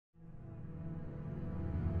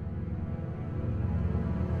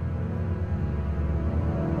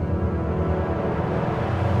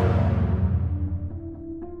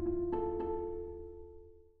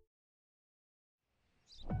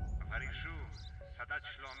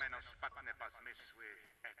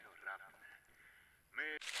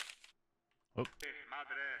Oh.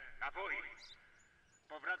 Madre, nawoi.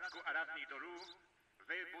 Po wracku Arabni do Lu,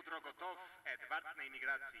 wybudro gotów edwartnej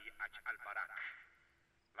migracji ać Albarak.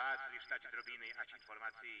 Was lisztać drobiny ać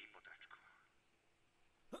informacji po traczku.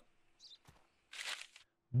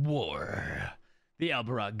 War. The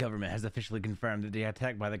Albarak government has officially confirmed that they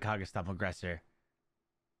attacked by the Acaristan aggressor.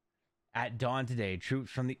 At dawn today,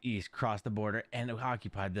 troops from the east crossed the border and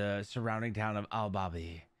occupied the surrounding town of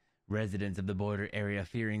Al-Babi. Residents of the border area,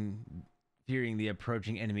 fearing the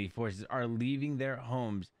approaching enemy forces, are leaving their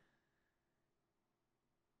homes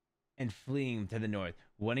and fleeing to the north.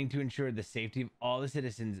 Wanting to ensure the safety of all the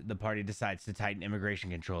citizens, the party decides to tighten immigration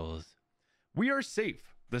controls. We are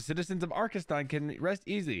safe. The citizens of Acaristan can rest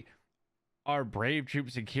easily. Our brave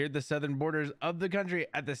troops secured the southern borders of the country.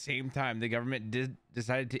 At the same time, the government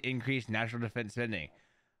decided to increase national defense spending.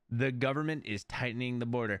 The government is tightening the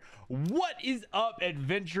border. What is up,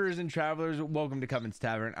 adventurers and travelers? Welcome to Cummins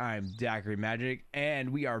Tavern. I'm Daiquiri Magic, and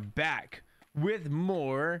we are back with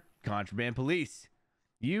more Contraband Police.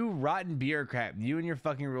 You rotten bureaucrat, you and your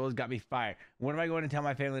fucking rules got me fired. What am I going to tell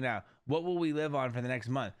my family now? What will we live on for the next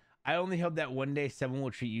month? I only hope that one day someone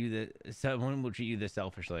will treat you this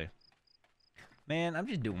selfishly. Man, I'm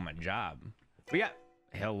just doing my job. We got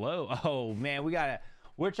hello. Oh man,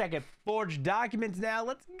 we're checking forged documents now.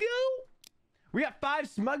 Let's go. We got 5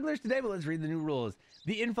 smugglers today, but let's read the new rules.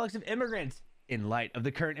 The influx of immigrants. In light of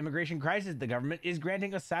the current immigration crisis, the government is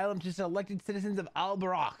granting asylum to selected citizens of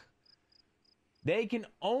Al-Barak. They can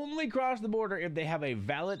only cross the border if they have a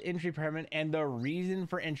valid entry permit, and the reason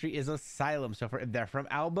for entry is asylum. So if they're from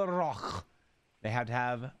Al-Barak, they have to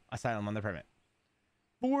have asylum on their permit.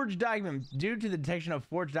 Forged documents. Due to the detection of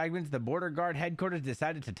forged documents, the border guard headquarters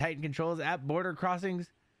decided to tighten controls at border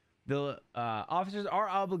crossings. The officers are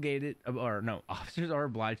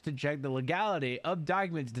obliged to check the legality of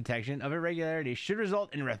documents. Detection of irregularity should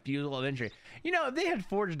result in refusal of entry. You know, if they had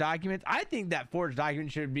forged documents, I think that forged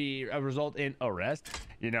documents should be a result in arrest.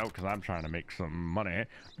 You know, because I'm trying to make some money.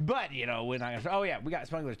 But you know, when oh yeah, we got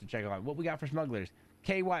smugglers to check on. What we got for smugglers?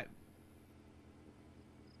 KY.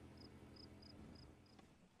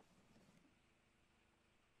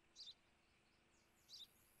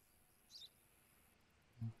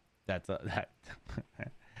 That's that.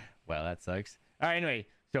 Well, that sucks. All right, anyway,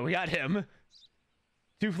 so we got him.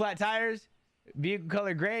 2 flat tires, vehicle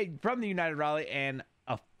color gray from the United Raleigh, and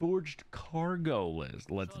a forged cargo list.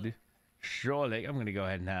 Let's do. Surely, I'm gonna go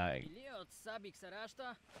ahead and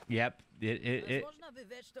yep.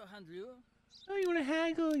 Oh, you wanna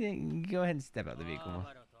haggle? Go ahead and step out the vehicle.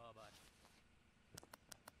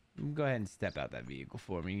 Go ahead and step out that vehicle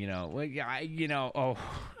for me. You know, well, yeah, you know. Oh.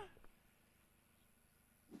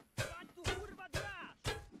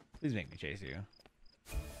 Please make me chase you.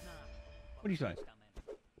 What are you doing?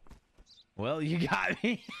 Well, you got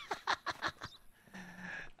me.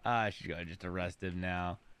 I should go ahead and just arrest him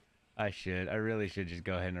now. I really should just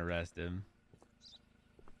go ahead and arrest him.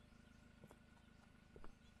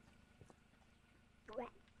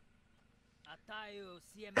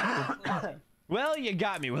 Well, you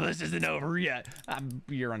got me. Well, this isn't over yet.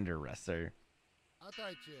 You're under arrest, sir.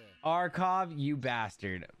 Arkov, you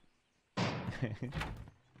bastard.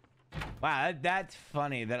 Wow, that's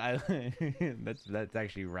funny. That I that's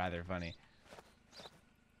actually rather funny.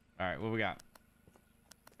 All right, what we got?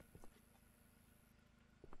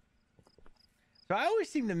 So I always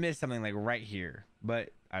seem to miss something like right here,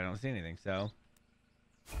 but I don't see anything. So,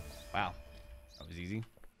 wow, that was easy.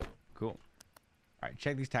 Cool. All right,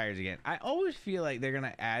 check these tires again. I always feel like they're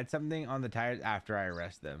gonna add something on the tires after I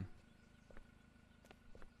arrest them.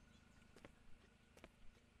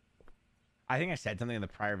 I think I said something in the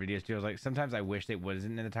prior videos too. I was like, sometimes I wish it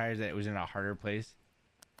wasn't in the tires, that it was in a harder place.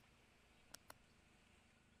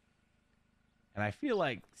 And I feel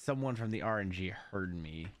like someone from the RNG heard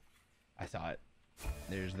me. I saw it.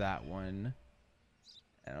 There's that one.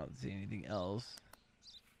 I don't see anything else.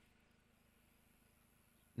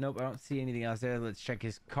 Nope, I don't see anything else there. Let's check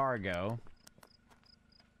his cargo.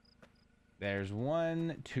 There's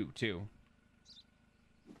 1, 2.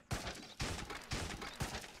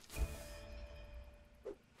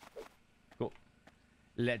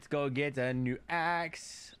 Let's go get a new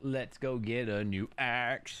axe. Let's go get a new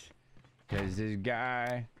axe. Because this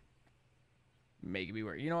guy making me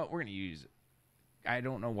work. You know what? We're going to use... I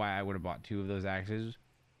don't know why I would have bought 2 of those axes.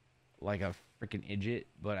 Like a freaking idiot.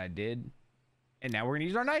 But I did. And now we're going to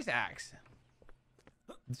use our nice axe.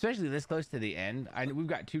 Especially this close to the end. We've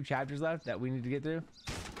got 2 chapters left that we need to get through.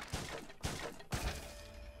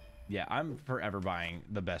 Yeah, I'm forever buying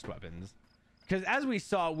the best weapons. Because as we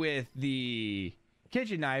saw with the...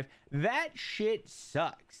 kitchen knife, that shit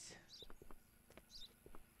sucks.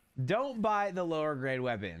 Don't buy the lower grade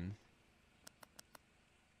weapons.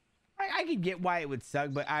 I could get why it would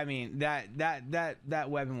suck, but I mean that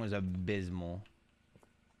weapon was abysmal.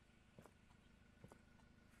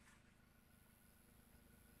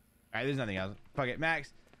 All right, there's nothing else. Fuck it,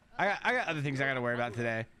 Max. I got other things I gotta worry about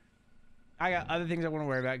today. I got other things I want to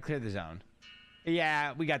worry about. Clear the zone.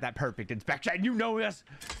 Yeah, we got that perfect inspection. You know this.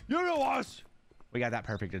 You know us. We got that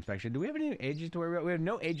perfect inspection. Do we have any ages to worry about? We have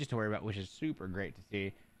no ages to worry about, which is super great to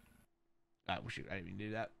see. Oh shoot, I didn't mean to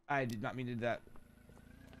do that. I did not mean to do that.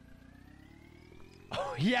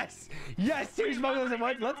 Oh yes, yes, two smugglers at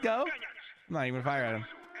once. Let's go. I'm not even gonna fire at him.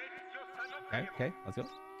 Okay, okay, let's go.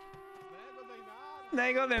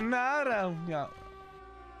 Nego de nada. Yeah.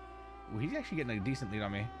 Ooh, he's actually getting a decent lead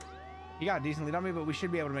on me. He got a decent lead on me, but we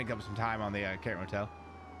should be able to make up some time on the carrot motel.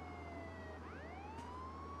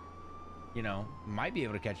 You know, might be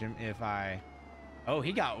able to catch him if I... Oh,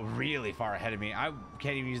 he got really far ahead of me. I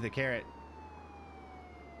can't even use the carrot.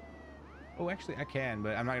 Oh, actually, I can,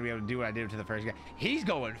 but I'm not gonna be able to do what I did to the first guy. He's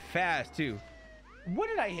going fast too. What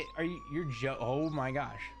did I hit? Are you? You're oh my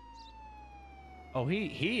gosh. Oh,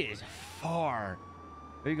 he is far.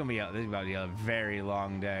 This is gonna be this is about to be a very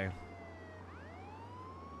long day.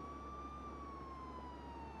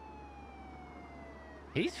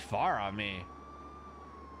 He's far on me.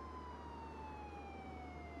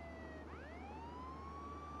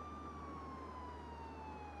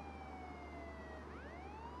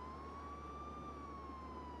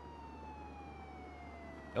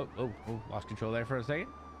 Oh, lost control there for a second.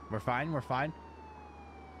 We're fine, we're fine.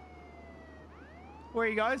 Where are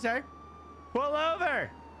you going, sir? Pull over!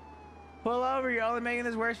 Pull over, you're only making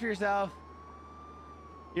this worse for yourself.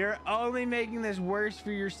 You're only making this worse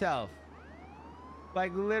for yourself.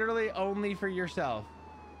 Like, literally only for yourself.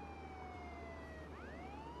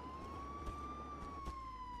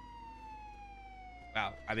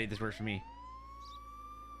 Wow, I made this worse for me.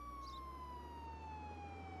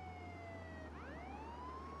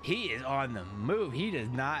 He is on the move. He does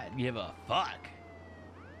not give a fuck.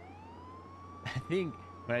 I think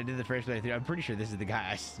when I did the first playthrough, I'm pretty sure this is the guy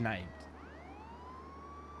I sniped.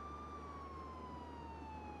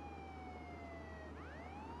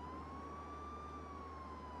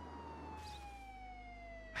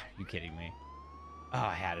 Are you kidding me? Oh,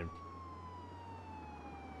 I had him.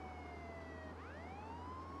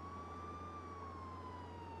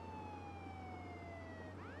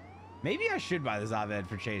 Maybe I should buy this Aved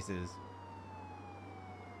for chases.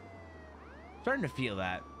 Starting to feel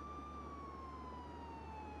that.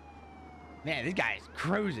 Man, this guy is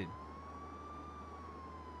cruising.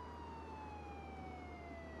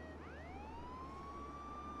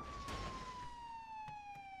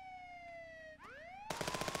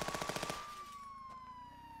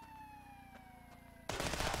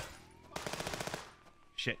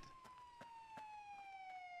 Shit.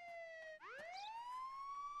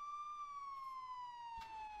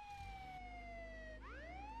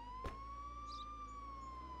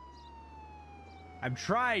 I'm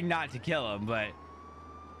trying not to kill him, but...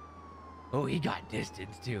 Oh, he got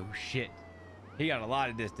distance too. Shit. He got a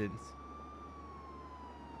lot of distance.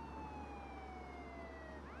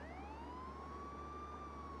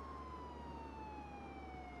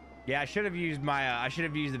 Yeah, I should have used my I should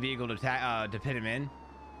have used the vehicle to pin him in.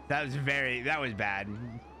 That was bad. All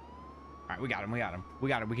right, we got him.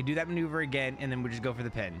 We can do that maneuver again, and then we'll just go for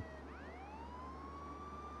the pin.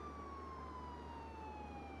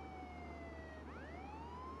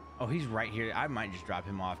 Oh, he's right here. I might just drop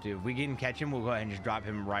him off too. If we can catch him, we'll go ahead and just drop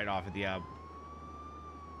him right off at the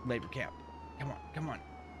labor camp. Come on.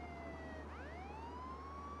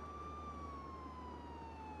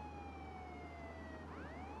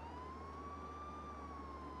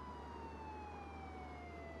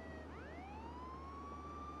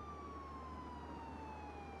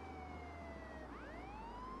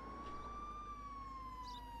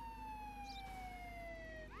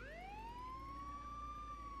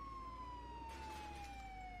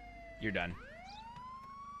 You're done.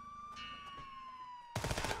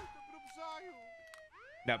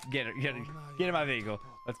 No, get in my vehicle.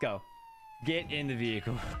 Let's go. Get in the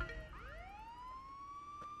vehicle.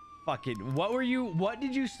 Fucking, what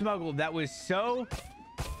did you smuggle that was so...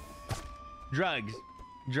 Drugs.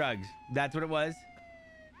 That's what it was?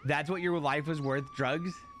 That's what your life was worth,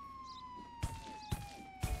 drugs?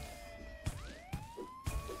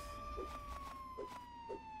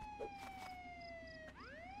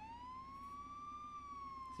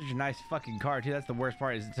 Such a nice fucking car too. That's the worst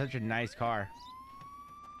part, is it's such a nice car.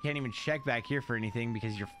 Can't even check back here for anything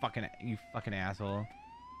because you fucking asshole.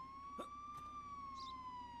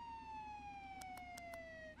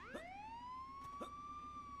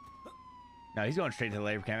 No, he's going straight to the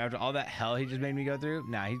labor camp after all that hell he just made me go through.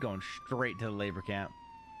 Nah, he's going straight to the labor camp.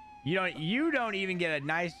 You don't even get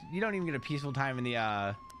a peaceful time in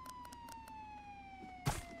the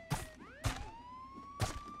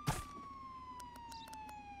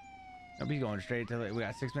Nope, he's going straight to we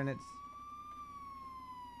got 6 minutes.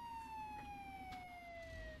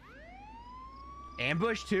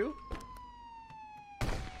 Ambush too?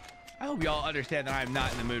 I hope y'all understand that I'm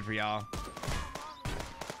not in the mood for y'all.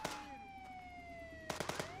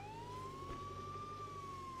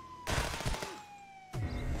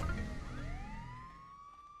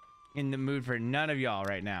 In the mood for none of y'all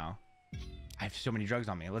right now. I have so many drugs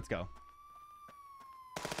on me. Let's go.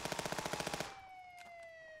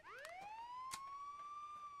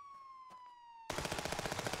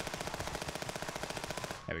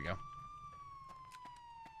 There we go.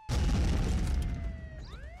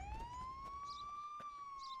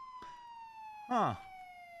 Huh.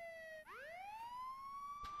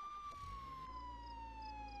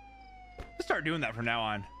 Let's start doing that from now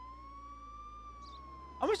on.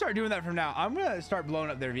 I'm gonna start doing that from now. I'm gonna start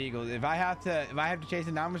blowing up their vehicles. If I have to chase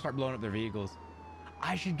them down, I'm gonna start blowing up their vehicles.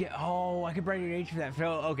 I should get. Oh, I could bring an H for that. Phil,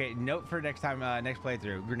 okay. Note for next time. Next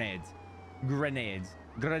playthrough. Grenades.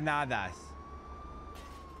 Granadas.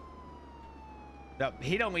 Nope.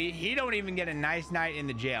 He don't even get a nice night in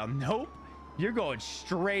the jail. Nope. You're going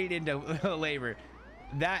straight into labor.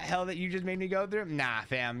 That hell that you just made me go through. Nah,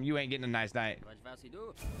 fam. You ain't getting a nice night.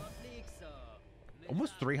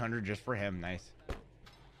 Almost 300 just for him. Nice.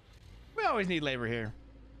 We always need labor here.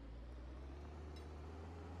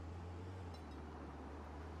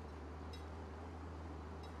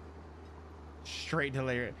 Straight to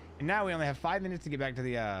labor. And now we only have 5 minutes to get back to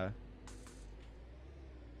the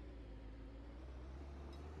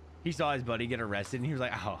He saw his buddy get arrested and he was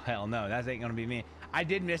like, oh hell no, that ain't gonna be me. I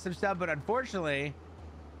did miss some stuff, but unfortunately,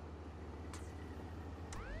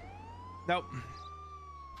 nope.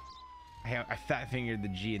 I fat fingered the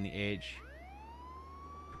G and the H.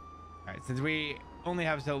 All right, since we only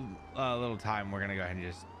have so little time, we're gonna go ahead and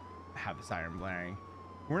just have the siren blaring.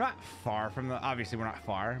 We're not far from the, obviously we're not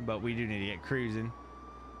far, but we do need to get cruising.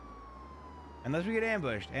 Unless we get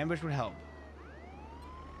ambushed. Ambush would help.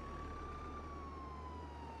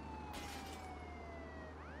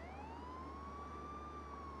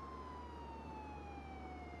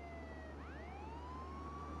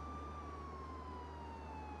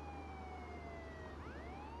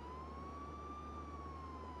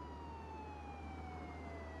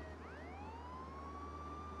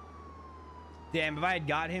 Damn, if I had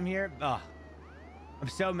got him here, ugh. I'm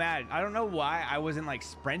so mad. I don't know why I wasn't like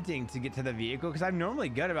sprinting to get to the vehicle because I'm normally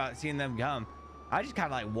good about seeing them come. I just kind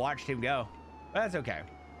of like watched him go. But that's okay.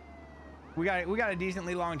 We got a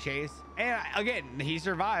decently long chase. And again, he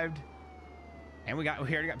survived. And we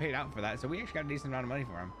already got paid out for that. So we actually got a decent amount of money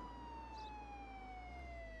for him.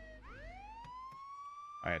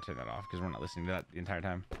 I gotta turn that off because we're not listening to that the entire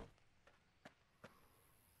time.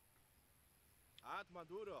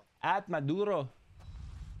 At Maduro.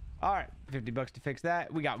 All right, 50 bucks to fix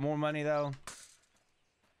that. We got more money though.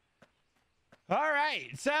 All right,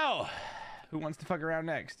 so who wants to fuck around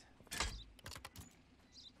next?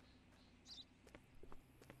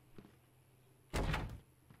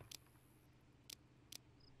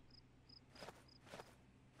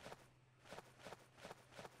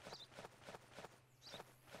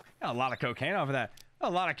 Got a lot of cocaine off of that. A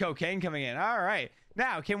lot of cocaine coming in. All right.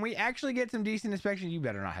 Now, can we actually get some decent inspection? You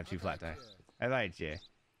better not have two flat tires. I lied to you.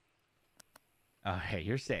 Oh, hey,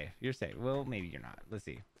 you're safe. You're safe. Well, maybe you're not. Let's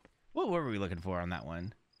see. What were we looking for on that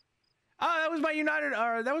one? Oh, that was my United,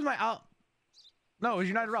 or that was my, no, it was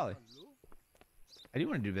United Raleigh. I do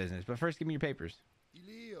want to do business, but first give me your papers.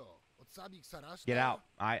 Get out.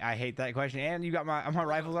 I hate that question. And you got my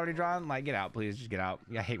rifle's already drawn. Like, get out, please. Just get out.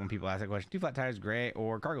 I hate when people ask that question. Two flat tires, gray,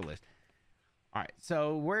 or cargo list. All right,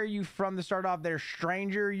 so where are you from to start off there,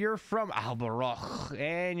 stranger? You're from Albaroch,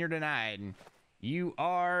 and you're denied. You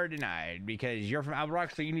are denied because you're from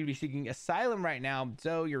Albaroch, so you need to be seeking asylum right now,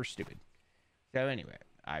 so you're stupid. So anyway,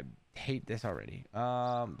 I hate this already.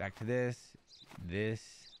 Back to this.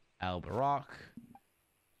 Albaroch.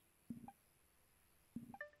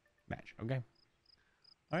 Match, okay.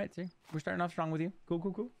 All right, sir. We're starting off strong with you.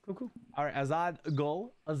 Cool. All right, Azad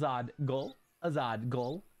goal.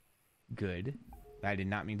 Good. I did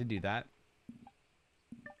not mean to do that.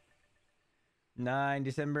 9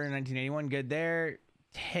 December 1981. Good there.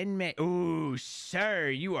 10 May. Ooh, sir,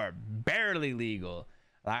 you are barely legal.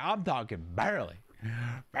 Like, I'm talking barely.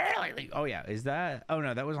 Barely legal. Oh, yeah. Is that? Oh,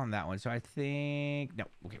 no, that was on that one. So I think. No.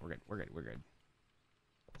 Okay, we're good.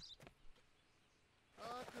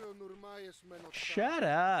 Shut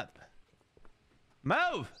up.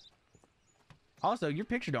 Move! Also, your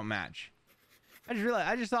picture don't match. I just realized,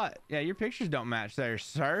 I just thought, yeah, your pictures don't match there,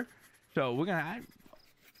 sir. So we're gonna...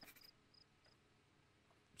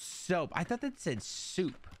 Soap. I thought that said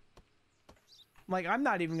soup. Like, I'm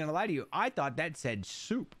not even gonna lie to you. I thought that said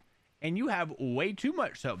soup. And you have way too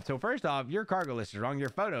much soap. So first off, your cargo list is wrong. Your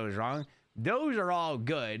photo is wrong. Those are all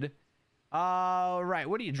good. All right.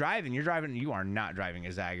 What are you driving? You're driving... You are not driving a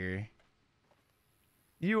Zagger.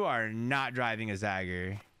 You are not driving a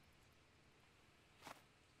Zagger.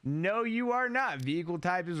 No, you are not. Vehicle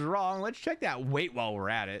type is wrong. Let's check that weight while we're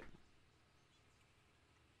at it.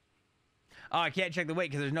 Oh, I can't check the weight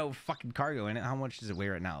because there's no fucking cargo in it. How much does it weigh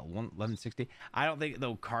right now? 1160. I don't think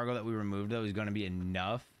the cargo that we removed though is going to be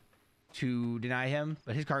enough to deny him,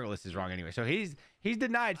 but his cargo list is wrong anyway. So he's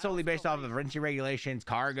denied solely based off of wrenching regulations,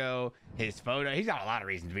 cargo, his photo. He's got a lot of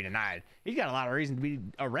reasons to be denied. He's got a lot of reasons to be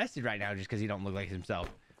arrested right now just because he don't look like himself.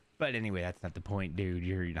 But anyway, that's not the point, dude.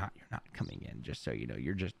 You're not coming in. Just so you know,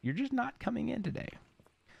 you're just not coming in today.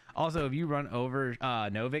 Also, if you run over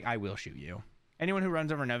Novik, I will shoot you. Anyone who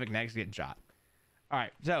runs over Novik next gets shot. All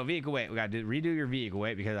right, so vehicle weight. We got to redo your vehicle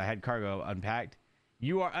weight because I had cargo unpacked.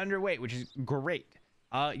 You are underweight, which is great.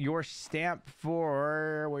 Your stamp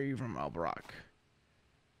for... Where are you from? Al-Barak.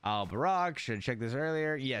 Al-Barak. Should have checked this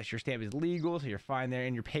earlier. Yes, your stamp is legal, so you're fine there.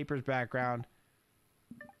 And your papers background.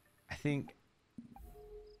 I think...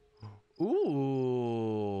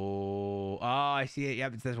 Ooh. Oh, I see it.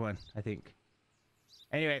 Yep, it's this one, I think.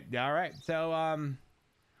 Anyway, all right. So,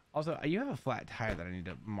 also, you have a flat tire that I need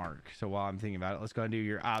to mark. So while I'm thinking about it, let's go and do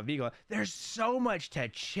your vehicle. There's so much to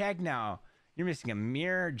check now. You're missing a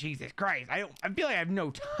mirror. Jesus Christ. I feel like I have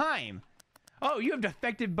no time. Oh, you have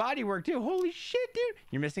defective bodywork too. Holy shit, dude.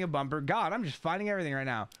 You're missing a bumper. God, I'm just finding everything right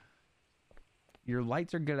now. Your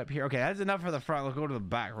lights are good up here. Okay, that's enough for the front. Let's go to the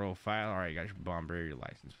back real file. All right, you got your bumper, your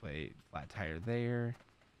license plate, flat tire there.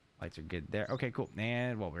 Lights are good there. Okay, cool.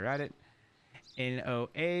 And while we're at it,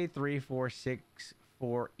 NOA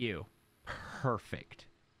 3464U. Perfect.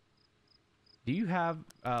 Do you have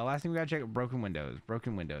last thing we gotta check? Broken windows. All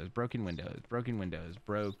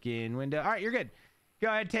right, you're good. Go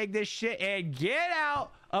ahead, take this shit and get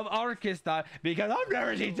out of Acaristan because I've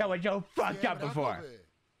never seen someone so fucked up before.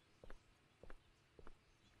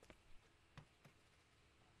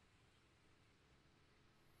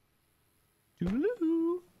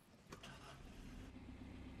 Toodaloo.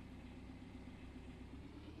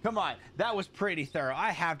 Come on, that was pretty thorough.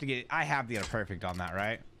 I have to get a perfect on that,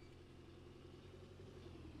 right?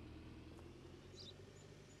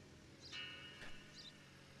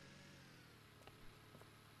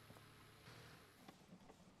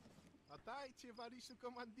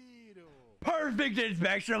 Perfect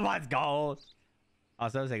inspection, let's go.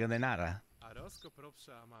 Also, second de nada.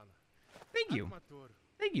 Thank you.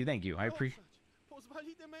 Thank you. I appreciate.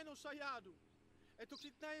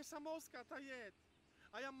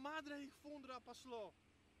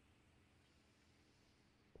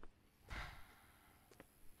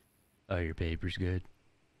 Oh, your paper's good.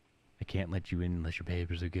 I can't let you in unless your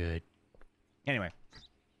papers are good. Anyway.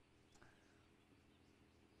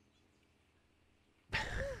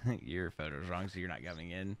 Your photo's wrong, so you're not coming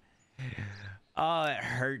in. Oh, that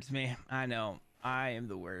hurts me. I know. I am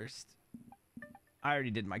the worst. I already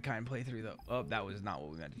did my kind playthrough though. Oh, that was not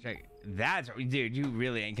what we meant to check. That's dude, you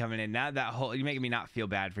really ain't coming in. Now that whole you're making me not feel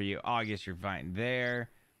bad for you. August, you're fine there.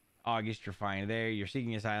 August, you're fine there. You're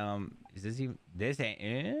seeking asylum. Is this even this ain't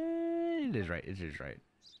it is right. It is right.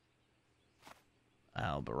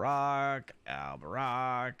 Al-Barak.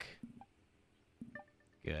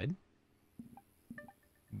 Good.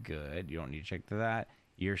 You don't need to check that.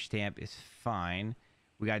 Your stamp is fine.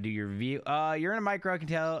 We gotta do your view. You're in a micro, I can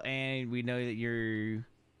tell, and we know that you're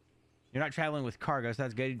not traveling with cargo, so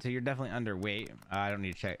that's good. So you're definitely underweight. I don't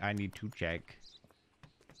need to check. I need to check.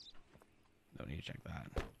 Don't need to check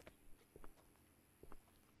that.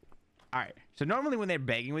 All right. So normally when they're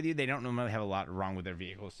begging with you, they don't normally have a lot wrong with their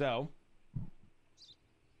vehicle. So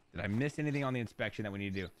did I miss anything on the inspection that we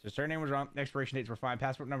need to do? So surname was wrong. Expiration dates were fine.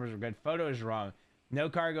 Passport numbers were good. Photo is wrong. No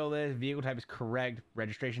cargo list. Vehicle type is correct.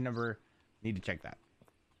 Registration number. Need to check that.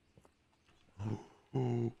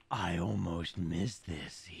 Oh, I almost missed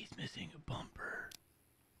this. He's missing a bumper.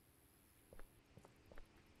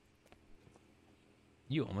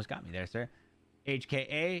 You almost got me there, sir.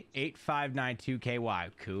 HKA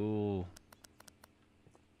 8592KY. Cool.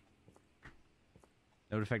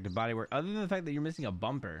 No defective bodywork. Other than the fact that you're missing a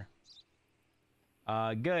bumper.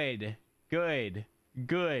 Good.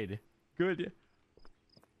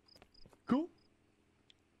 Cool.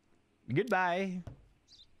 Goodbye.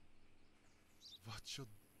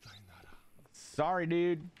 Sorry,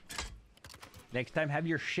 dude. Next time, have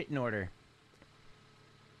your shit in order.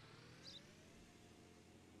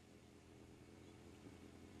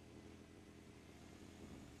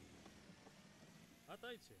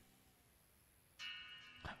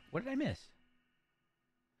 What did I miss?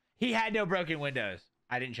 He had no broken windows.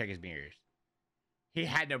 I didn't check his mirrors. He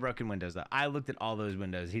had no broken windows, though. I looked at all those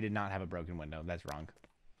windows. He did not have a broken window. That's wrong.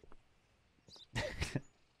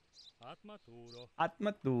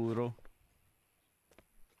 Atmaturo.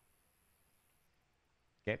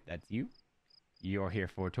 Okay, that's you. You're here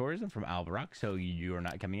for tourism from Albarak, so you're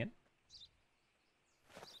not coming in.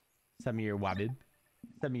 Samir Wahib.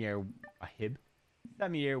 Samir Wahib.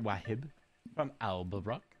 Samir Wahib from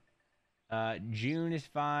Albarak. June is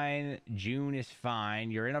fine. June is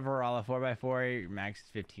fine. You're in a Varala 4x4. Your max is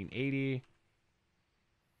 1580.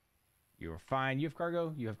 You're fine. You have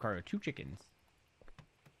cargo. You have cargo. 2 chickens.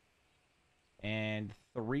 And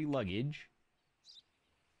 3 luggage.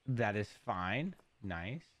 That is fine.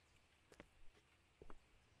 Nice.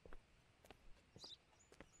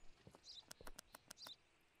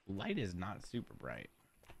 Light is not super bright.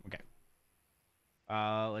 Okay.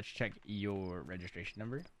 Let's check your registration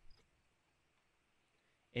number.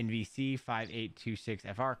 NVC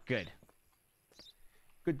 5826FR. Good.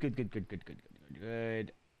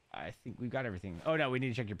 Good. I think we've got everything. Oh no, we need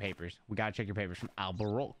to check your papers. We gotta check your papers from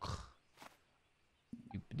Albarak.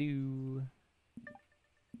 Doop-a-doo.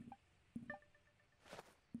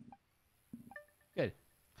 Good.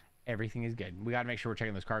 Everything is good. We gotta make sure we're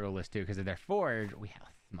checking those cargo lists too, because if they're forged, we have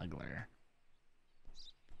a smuggler.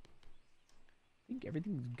 I think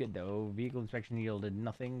everything's good though. Vehicle inspection yielded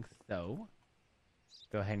nothing, so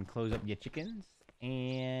go ahead and close up your chickens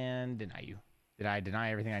and deny you. Did I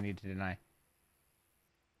deny everything I need to deny?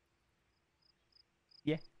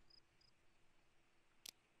 Yeah.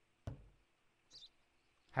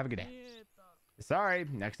 Have a good day. Sorry,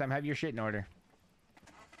 next time have your shit in order.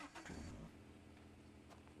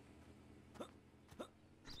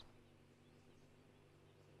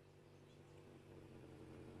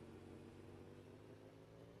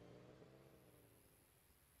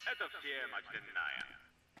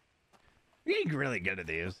 We're getting really good at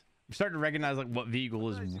these. I'm starting to recognize like what vehicle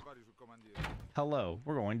is. Hello,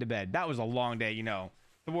 we're going to bed. That was a long day, you know.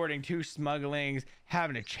 Thwarting 2 smugglings,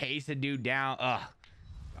 having to chase a dude down. Ugh,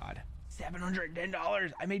 God.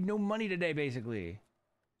 $710. I made no money today, basically.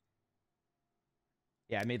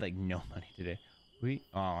 Yeah, I made like no money today.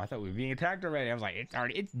 Oh, I thought we were being attacked already. I was like,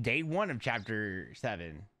 it's day 1 of chapter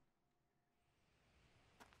 7.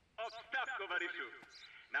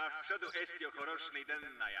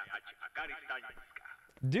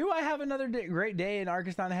 Do I have another great day in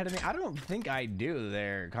Acaristan ahead of me? I don't think I do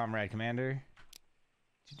there, Comrade Commander.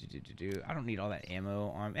 I don't need all that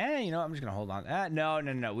ammo on. You know, I'm just gonna hold on.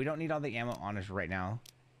 No. We don't need all the ammo on us right now.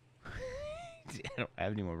 I don't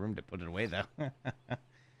have any more room to put it away though.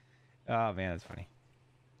 Oh man, that's funny.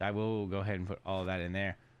 I will go ahead and put all of that in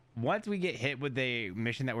there. Once we get hit with the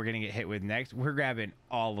mission that we're gonna get hit with next, we're grabbing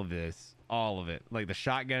all of this. All of it. Like the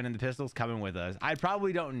shotgun and the pistols coming with us. I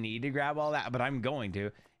probably don't need to grab all that, but I'm going to.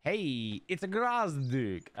 Hey, it's a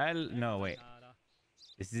Grozdik. No, wait.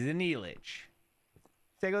 This is an Elich.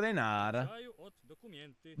 Tego de nada.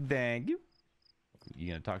 Thank you. You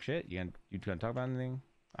gonna talk shit? You gonna talk about anything?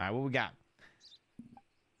 All right, what we got?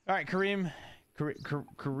 All right, Kareem.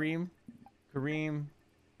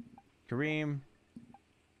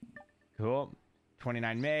 Cool.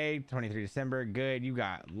 29 May, 23 December. Good. You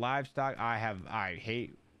got livestock. I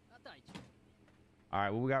hate. All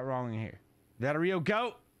right, what we got wrong in here? Is that a Rio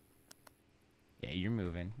goat? Yeah, you're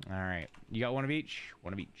moving. All right. You got one of each?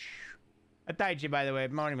 One of each. Ataichi, by the way.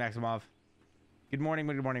 Morning, Maximov. Good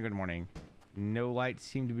morning. No lights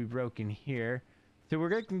seem to be broken here. So we're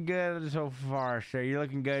looking good so far, sir. You're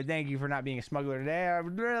looking good. Thank you for not being a smuggler today. I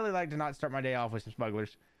would really like to not start my day off with some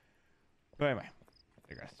smugglers. But anyway, I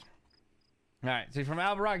digress. All right, so from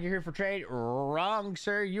Albarak, you're here for trade. Wrong,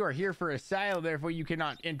 sir. You are here for asylum, therefore you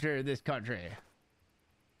cannot enter this country.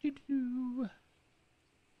 We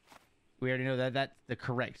already know that that's the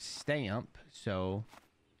correct stamp, so...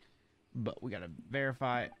 But we gotta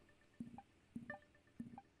verify.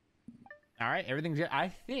 All right, everything's good. I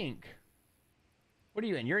think... What are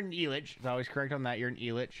you in? You're an Elich. It's always correct on that. You're an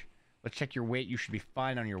Elich. Let's check your weight. You should be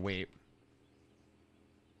fine on your weight.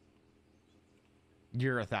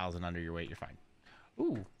 You're 1,000 under your weight. You're fine.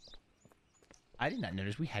 Ooh. I did not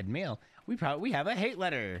notice we had mail. We have a hate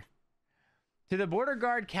letter. To the border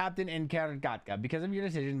guard captain in Karagatka, because of your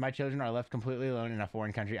decision, my children are left completely alone in a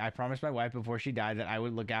foreign country. I promised my wife before she died that I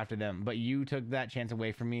would look after them, but you took that chance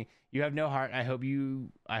away from me. You have no heart. I hope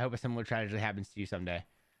a similar tragedy happens to you someday.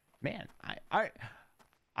 Man,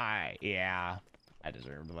 Yeah, I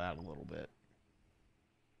deserved that a little bit.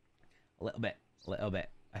 A little bit. A little bit.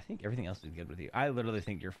 I think everything else is good with you. I literally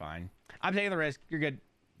think you're fine. I'm taking the risk. You're good.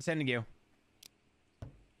 Sending you.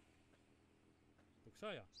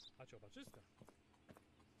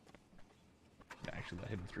 Actually, let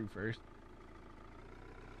him through first.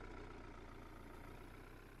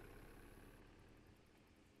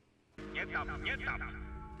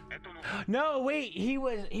 No, wait. He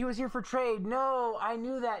was here for trade. No, I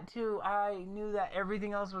knew that too. I knew that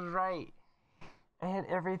everything else was right. I had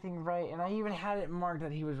everything right, and I even had it marked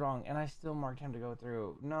that he was wrong, and I still marked him to go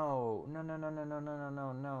through. No.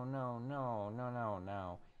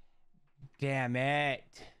 Damn it.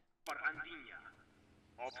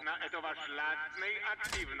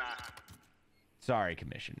 Sorry,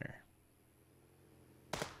 Commissioner.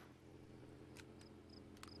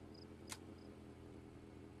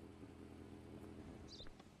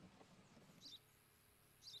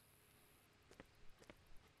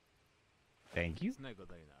 Thank you. Snego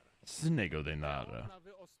de nada.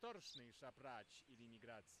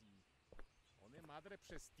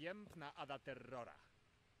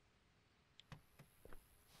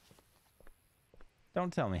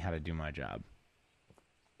 Don't tell me how to do my job.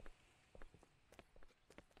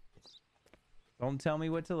 Don't tell me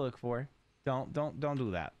what to look for. Don't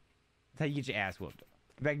do that. That's how you get your ass whooped.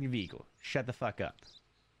 Get back in your vehicle. Shut the fuck up.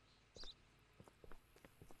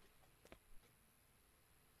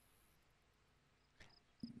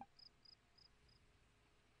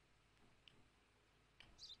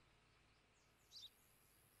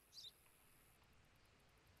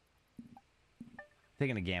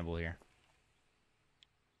 Taking a gamble here.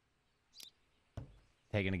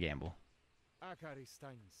 Taking a gamble.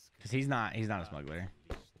 Because he's not a smuggler.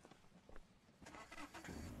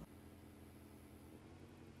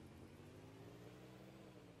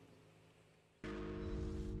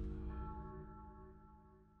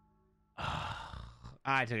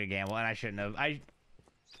 I took a gamble and I shouldn't have.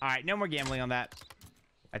 Alright, no more gambling on that.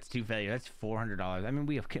 That's 2 failures. That's $400. I mean,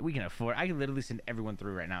 we can afford. I can literally send everyone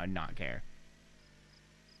through right now and not care.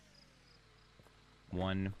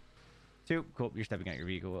 1, 2. Cool. You're stepping out your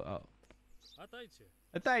vehicle. Oh.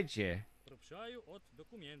 Attajcie.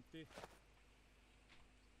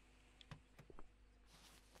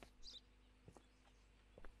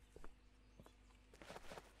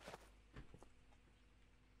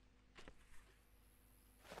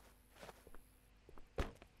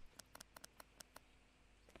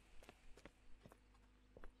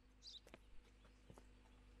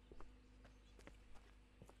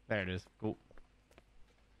 There it is. Cool.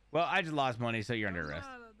 Well, I just lost money, so you're under arrest.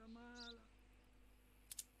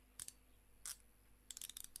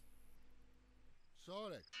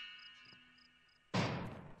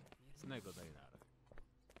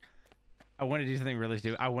 I want to do something really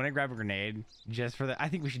stupid. I want to grab a grenade just for the... I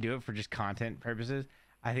think we should do it for just content purposes.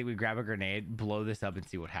 I think we grab a grenade, blow this up, and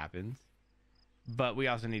see what happens. But we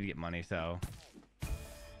also need to get money, so...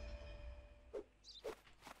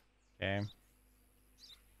 Okay.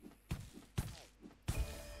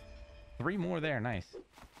 3 more there. Nice.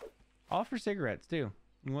 All for cigarettes, too.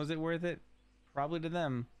 Was it worth it? Probably to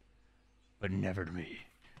them. But never to me.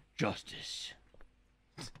 Justice.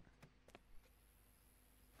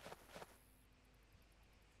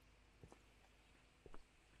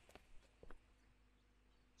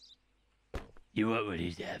 You want what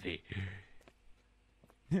he's having?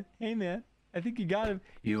 Hey, man. I think you got him.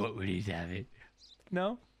 You want what he's having?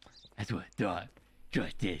 No? That's what I thought.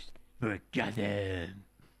 Justice for Gotham.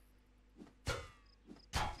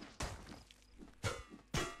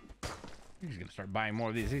 I'm just gonna start buying more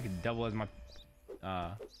of these. He can double as my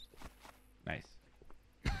nice.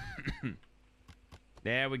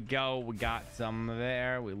 There we go. We got some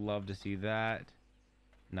there. We love to see that.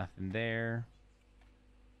 Nothing there.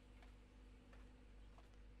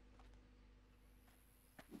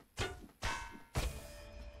 Just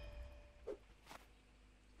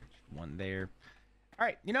one there. All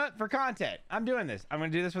right, you know what? For content, I'm doing this. I'm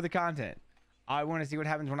gonna do this for the content. I want to see what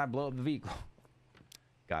happens when I blow up the vehicle.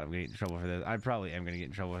 God, I'm gonna get in trouble for this. I probably am gonna get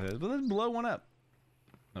in trouble for this, but let's blow one up.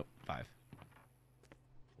 Nope, 5.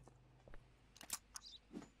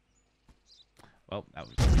 Well, that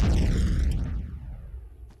was...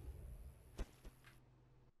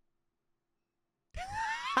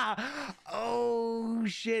 Oh,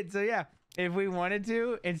 shit. So, yeah, if we wanted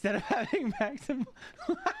to, instead of having maximum...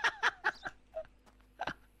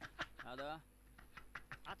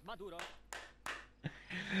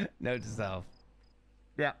 Note to self.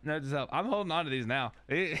 Yeah, note to self. I'm holding on to these now.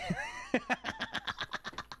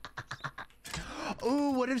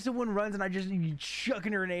 Ooh, what if someone runs and I just chuck a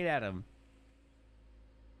grenade at him?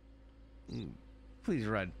 Please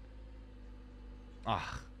run.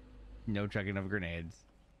 Ah, no chucking of grenades.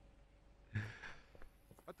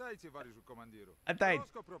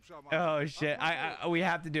 Oh shit! We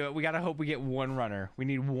have to do it. We gotta hope we get one runner. We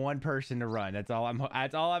need one person to run. That's all I'm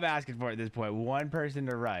asking for at this point. One person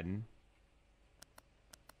to run.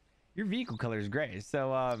 Your vehicle color is gray,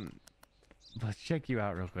 so let's check you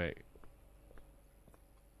out real quick.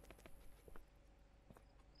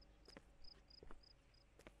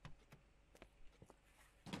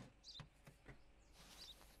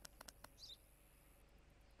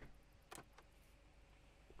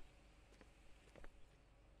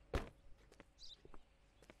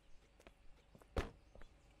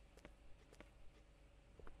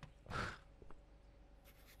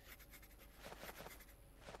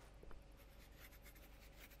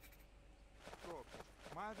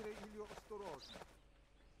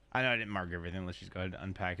 I know I didn't mark everything. Let's just go ahead and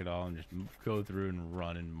unpack it all and just go through and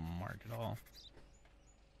run and mark it all. All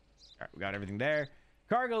right, we got everything there.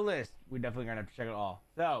 Cargo list. We definitely gonna have to check it all.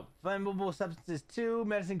 So, flammable substances 2,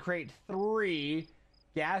 medicine crate 3,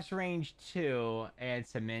 gas range 2, and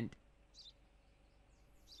cement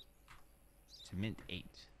 8.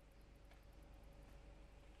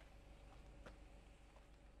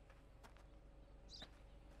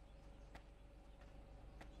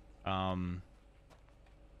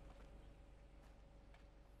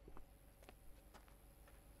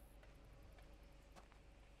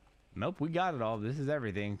 Nope, we got it all. This is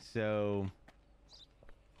everything. So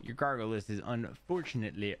your cargo list is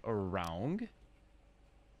unfortunately wrong.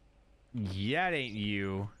 Yeah, that ain't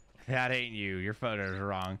you. That ain't you. Your photo is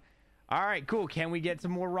wrong. All right, cool. Can we get some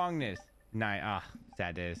more wrongness? Nah,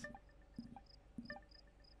 sad days.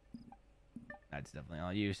 That's definitely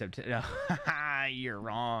all you. No, you're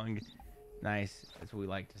wrong. Nice. That's what we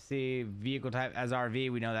like to see. Vehicle type as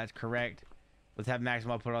RV. We know that's correct. Let's have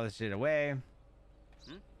Maxwell put all this shit away.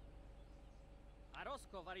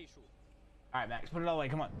 All right, Max, put it all away.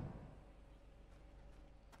 Come on. All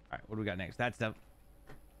right, what do we got next? That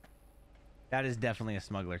is definitely a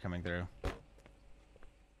smuggler coming through.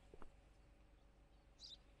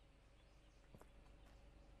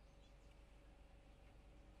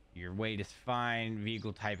 Your weight is fine.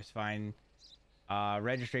 Vehicle type is fine.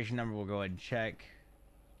 Registration number, we'll go ahead and check.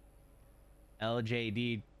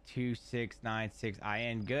 LJD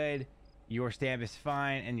 2696IN, good. Your stamp is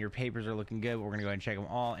fine, and your papers are looking good. But we're gonna go ahead and check them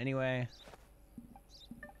all anyway.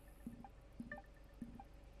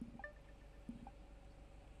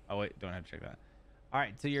 Oh wait, don't have to check that. All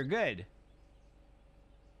right, so you're good.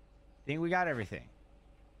 Think we got everything.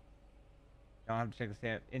 Don't have to check the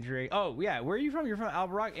stamp. Injury. Oh yeah, where are you from? You're from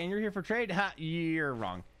Albarock, and you're here for trade? Ha, you're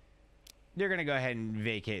wrong. You're gonna go ahead and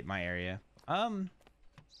vacate my area. I'm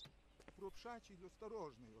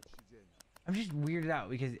just weirded out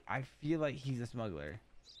because I feel like he's a smuggler,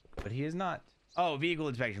 but he is not. Oh, vehicle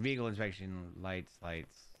inspection. Vehicle inspection. Lights,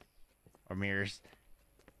 or mirrors.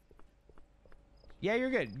 Yeah,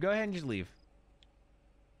 you're good. Go ahead and just leave.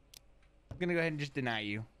 I'm gonna go ahead and just deny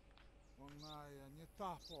you.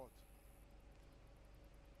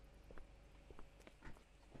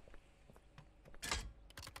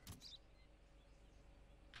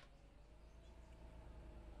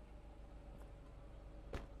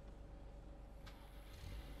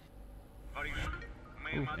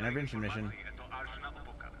 Ooh, intervention mission.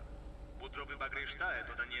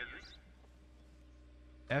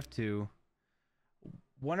 F2.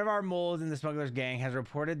 One of our moles in the smugglers gang has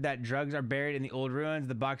reported that drugs are buried in the old ruins.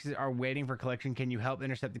 The boxes are waiting for collection. Can you help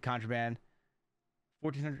intercept the contraband?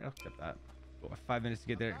 1400. I'll accept that. Cool, 5 minutes to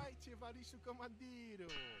get there. All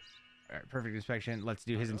right, perfect inspection. Let's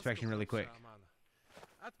do his inspection really quick.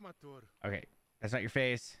 Okay, that's not your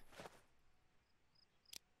face.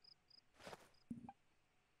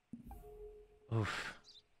 Oof.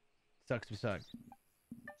 Sucks to suck.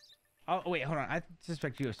 Oh wait, hold on. I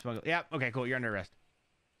suspect you of smuggling. Yeah. Okay. Cool. You're under arrest.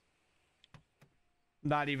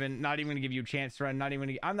 Not even gonna give you a chance to run. Not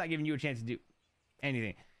even. I'm not giving you a chance to do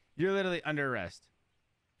anything. You're literally under arrest.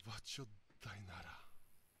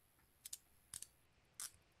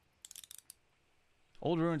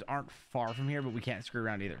 Old ruins aren't far from here, but we can't screw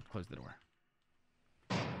around either. Close the door.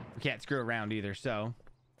 We can't screw around either. So.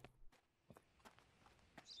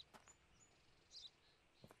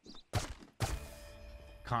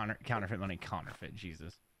 Counterfeit money. Counterfeit.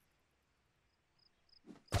 Jesus.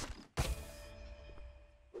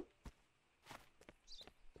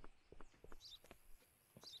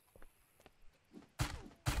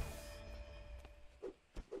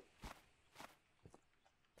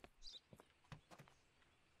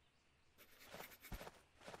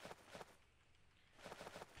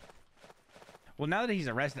 Well, now that he's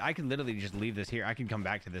arrested, I could literally just leave this here. I can come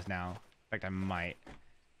back to this now. In fact, I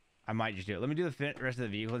might just do it. Let me do the rest of the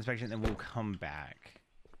vehicle inspection, then we'll come back.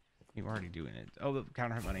 We're already doing it. Oh, the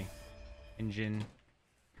counterfeit money. Engine.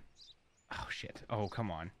 Oh, shit. Oh, come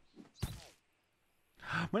on.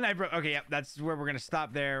 When I broke. Okay, yep, that's where we're going to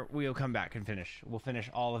stop there. We'll come back and finish. We'll finish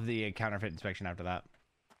all of the counterfeit inspection after that.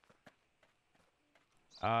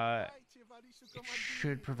 It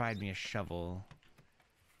should provide me a shovel.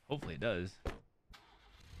 Hopefully it does.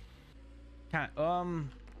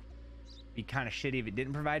 Be kind of shitty if it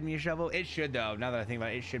didn't provide me a shovel. It should, though. Now that I think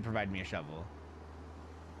about it, it should provide me a shovel.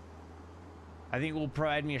 I think it will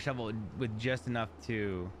provide me a shovel with just enough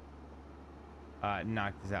to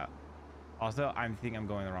knock this out. Also, I think I'm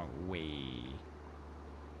going the wrong way.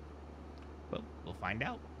 Well, we'll find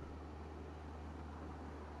out.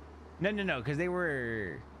 No, because they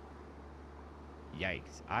were...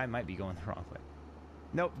 Yikes. I might be going the wrong way.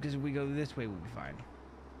 Nope, because if we go this way, we'll be fine.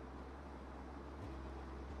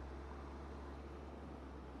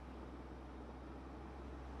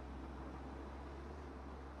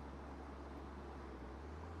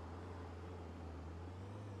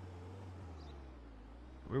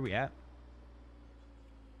 Where are we at?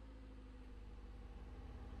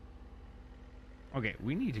 Okay,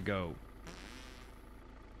 we need to go...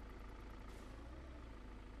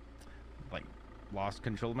 Like, lost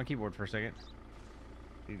control of my keyboard for a second.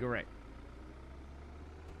 Need to go right.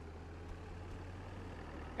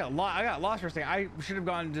 I got lost for a second. I should have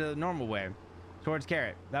gone to the normal way. Towards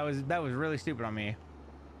Carrot. That was really stupid on me.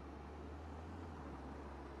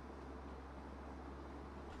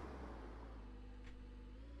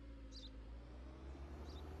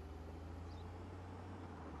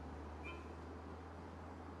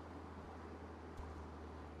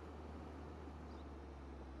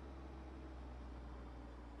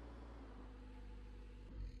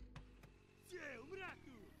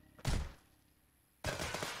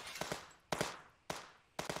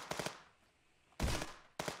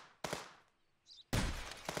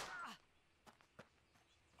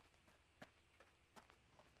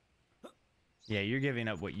 Yeah, you're giving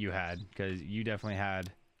up what you had, because you definitely had...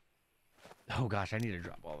 Oh gosh, I need to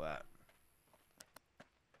drop all that.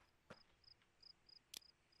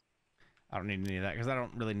 I don't need any of that, because I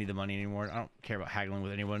don't really need the money anymore. I don't care about haggling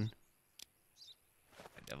with anyone.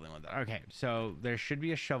 I definitely want that. Okay, so there should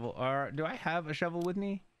be a shovel. Or do I have a shovel with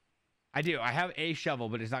me? I do. I have a shovel,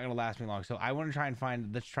 but it's not going to last me long. So I want to try and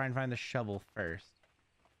find... Let's try and find the shovel first.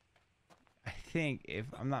 I think, if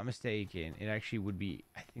I'm not mistaken, it actually would be...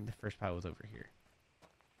 I think the first pile was over here.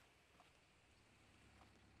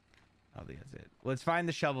 I don't think that's it. Let's find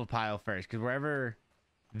the shovel pile first, because wherever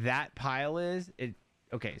that pile is, it...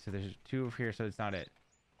 Okay, so there's two over here, so it's not it.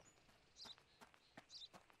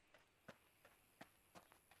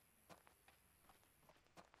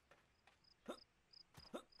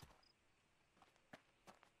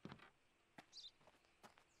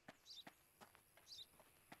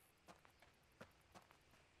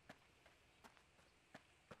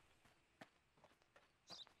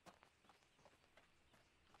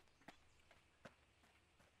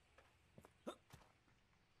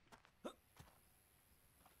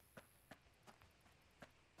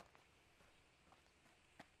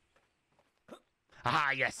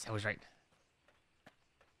 Ah, yes, I was right.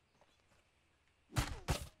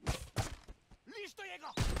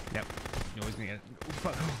 Yep. You always gonna get it. Ooh,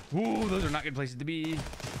 fuck. Ooh, those are not good places to be.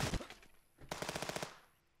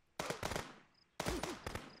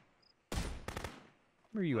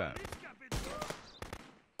 Where are you at?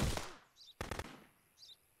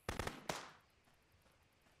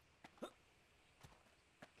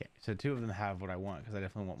 Okay, so two of them have what I want, because I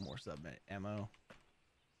definitely want more sub ammo.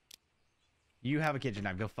 You have a kitchen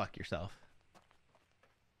knife. Go fuck yourself.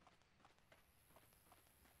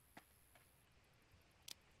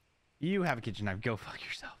 You have a kitchen knife. Go fuck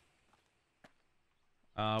yourself.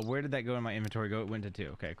 Where did that go in my inventory? Go. It went to 2.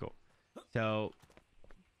 Okay, cool. So.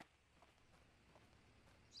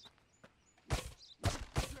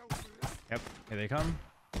 Yep. Here they come.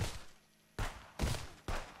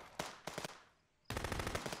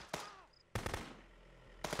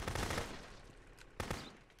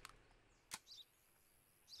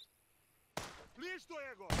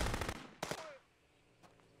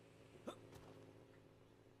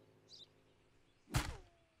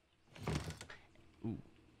 Ooh.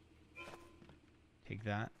 Take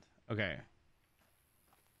that. Okay.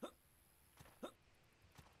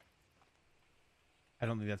 I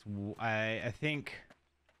don't think that's... I think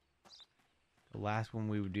the last one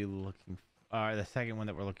we would be looking... the second one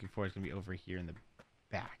that we're looking for is going to be over here in the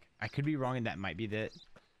back. I could be wrong, and that might be that.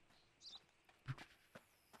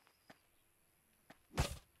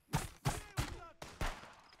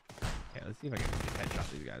 see if I can just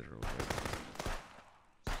headshot these guys real quick.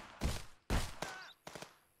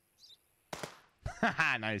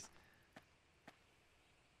 Haha, nice.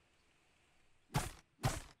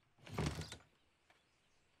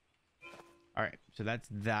 All right, so that's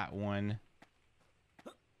that one.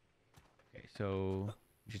 Okay, so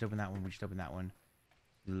we just open that one. We just opened that one.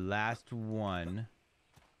 The last one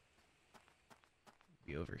will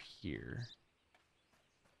be over here.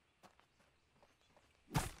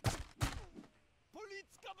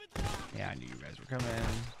 Yeah, I knew you guys were coming.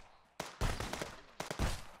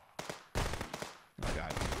 Oh my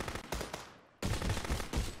god.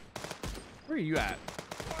 Where are you at?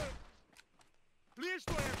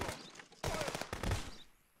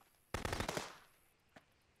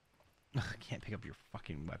 I can't pick up your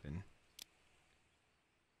fucking weapon.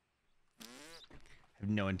 I have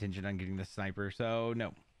no intention on getting the sniper, so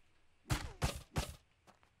no.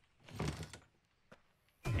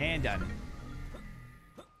 And done.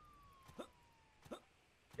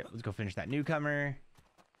 Yep, let's go finish that newcomer.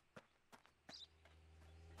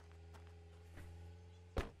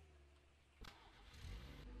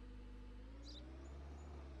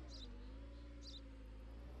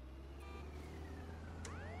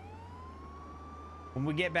 When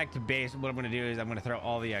we get back to base, what I'm going to do is I'm going to throw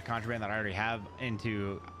all the contraband that I already have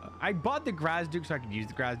into... I bought the Grasduke so I could use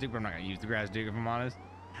the Grasduke, but I'm not going to use the Grasduke if I'm honest.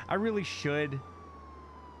 I really should.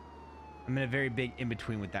 I'm in a very big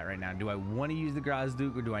in-between with that right now. Do I want to use the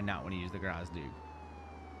Grasduke or do I not want to use the Grasduke?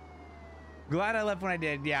 Glad I left when I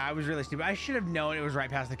did. Yeah, I was really stupid. I should have known it was right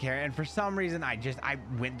past the carrot, and for some reason I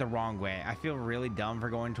went the wrong way. I feel really dumb for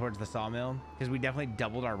going towards the sawmill because we definitely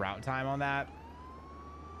doubled our route time on that.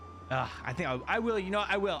 I think I will. You know,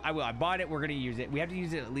 I will. I bought it. We're going to use it. We have to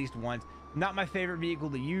use it at least once. Not my favorite vehicle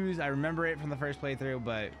to use. I remember it from the first playthrough,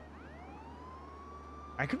 but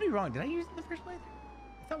I could be wrong. Did I use it in the first playthrough?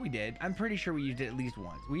 I thought we did. I'm pretty sure we used it at least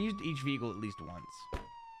once. We used each vehicle at least once.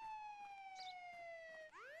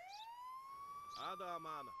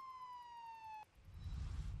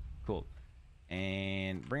 Cool.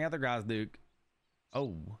 And bring out the Grasduke.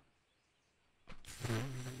 Oh.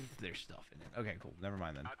 There's stuff in it. Okay, cool. Never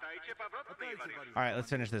mind then. All right, let's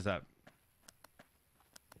finish this up.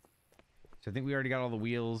 So I think we already got all the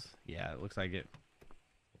wheels. Yeah, it looks like it.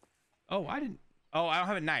 Oh, I didn't. Oh, I don't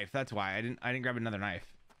have a knife. That's why I didn't grab another knife.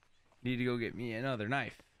 Need to go get me another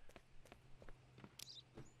knife.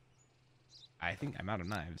 I think I'm out of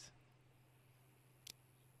knives.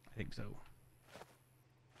 I think so.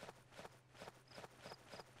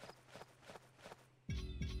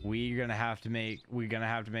 We're gonna have to make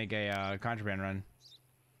a contraband run.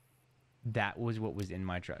 That was what was in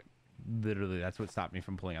my truck. Literally, that's what stopped me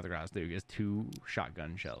from pulling out the Grasduke is 2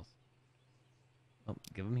 shotgun shells. Oh,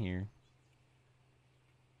 give them here.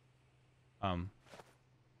 That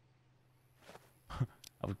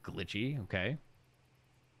was glitchy. Okay.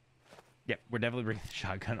 Yep, we're definitely bringing the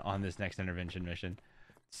shotgun on this next intervention mission.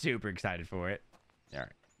 Super excited for it. All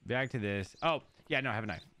right, back to this. Oh, yeah, no, I have a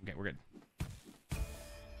knife. Okay, we're good.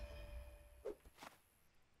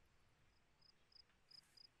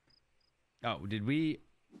 Oh, did we?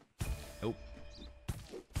 Nope.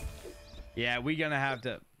 Yeah, we gonna have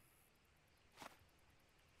to.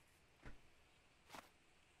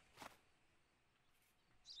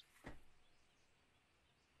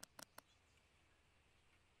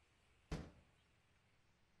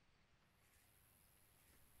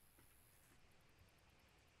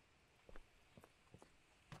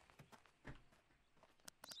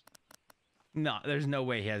 No, there's no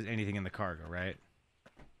way he has anything in the cargo, right?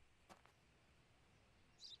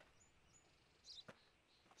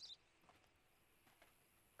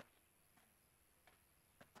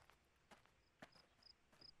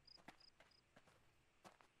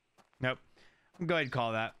 Nope. I'm going to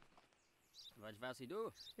call that.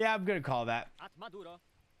 Yeah, I'm going to call that.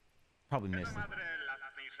 Probably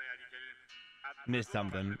missed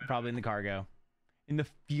something. Probably in the cargo. In the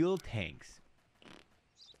fuel tanks.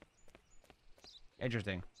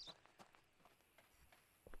 Interesting.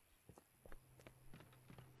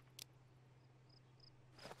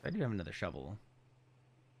 I do have another shovel.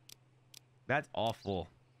 That's awful.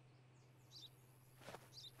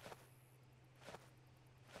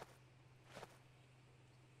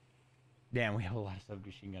 Damn, we have a lot of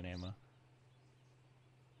submachine gun ammo.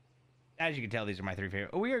 As you can tell, these are my 3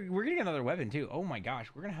 favorite. Oh, we're getting another weapon too. Oh my gosh,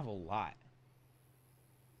 we're gonna have a lot.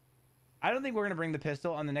 I don't think we're gonna bring the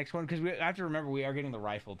pistol on the next one because we have to remember we are getting the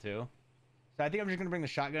rifle too. So I think I'm just gonna bring the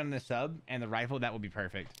shotgun and the sub and the rifle. That would be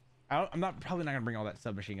perfect. I'm probably not gonna bring all that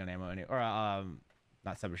submachine gun ammo or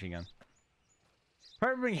not submachine gun.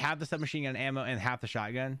 Probably bring half the submachine gun ammo and half the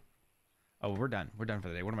shotgun. Oh, we're done. We're done for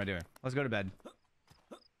the day. What am I doing? Let's go to bed.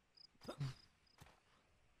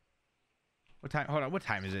 What time? Hold on. What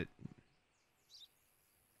time is it?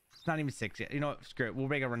 It's not even 6 yet. You know what? Screw it. We'll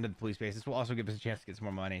make a run to the police base. This will also give us a chance to get some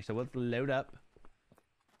more money. So let's load up.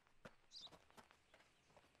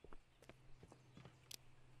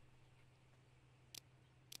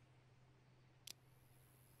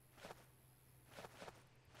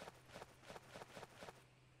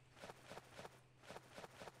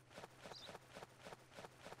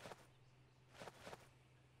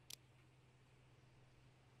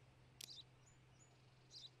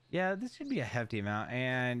 Yeah, this should be a hefty amount,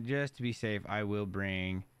 and just to be safe, I will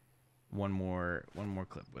bring one more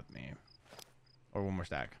clip with me, or one more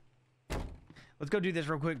stack. Let's go do this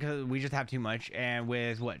real quick because we just have too much. And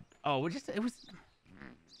with what? Oh, it's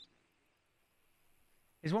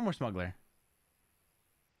one more smuggler.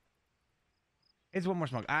 It's one more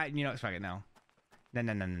smuggler. You know, fuck it, no.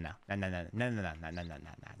 No.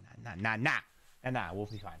 We'll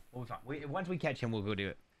be fine. We'll be fine. Once we catch him, we'll go do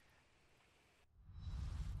it.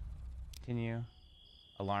 Continue.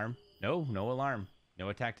 Alarm. No alarm. No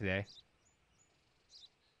attack today.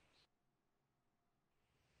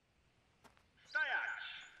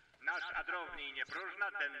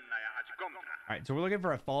 Alright, so we're looking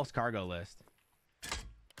for a false cargo list.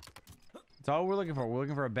 That's all we're looking for. We're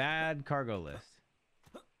looking for a bad cargo list.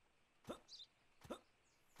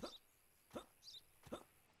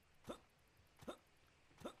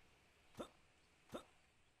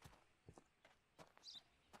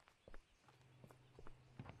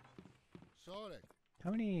 How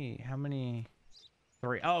many?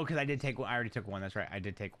 3. Oh, because I did take one. I already took one. That's right. I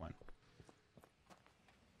did take one.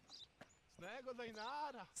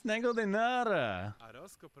 Snaggle de nada.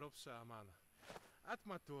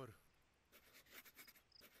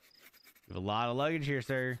 You have a lot of luggage here,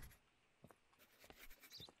 sir.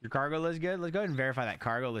 Your cargo list good? Let's go ahead and verify that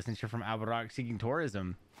cargo list since you're from Albarak seeking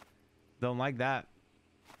tourism. Don't like that.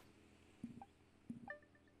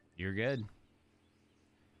 You're good.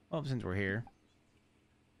 Well, since we're here.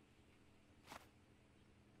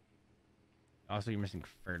 Also, you're missing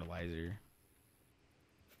fertilizer.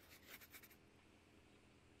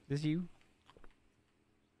 This you?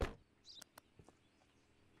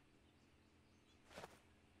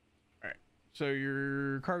 Alright. So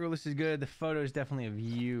your cargo list is good. The photo is definitely of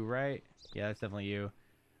you, right? Yeah, that's definitely you.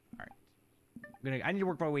 Alright. I need to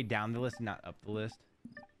work my way down the list, not up the list.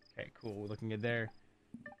 Okay, cool. We're looking good there.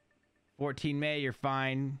 14 May, you're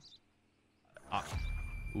fine. Oh.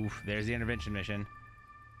 Oof, there's the intervention mission.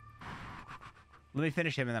 Let me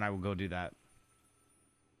finish him and then I will go do that.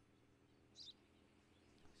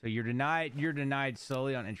 So you're denied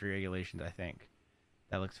solely on entry regulations, I think.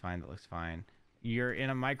 That looks fine. That looks fine. You're in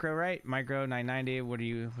a micro, right? Micro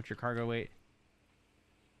 990. What's your cargo weight?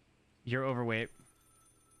 You're overweight.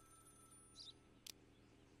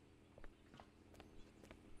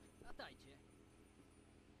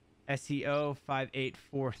 SCO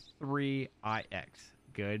 5843IX.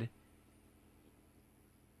 Good.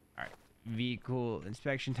 All right. Vehicle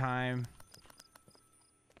inspection time.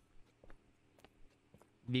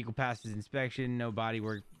 Vehicle passes inspection. No body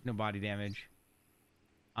work. No body damage.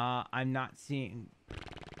 I'm not seeing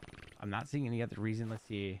any other reason. Let's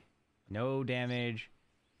see. No damage.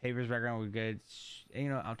 Papers background was good. You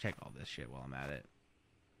know, I'll check all this shit while I'm at it.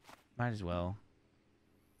 Might as well.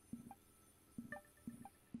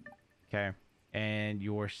 Okay. And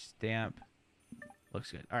your stamp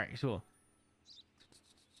looks good. All right, cool.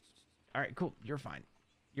 All right, cool. You're fine.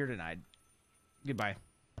 You're denied. Goodbye.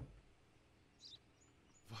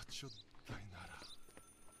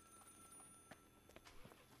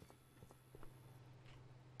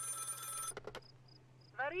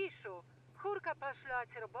 Varishu, Hurka pashla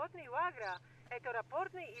robotni wagra, eto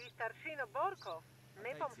raportni ili starshino Borkov,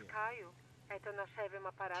 ne pomskaju, eto na ševim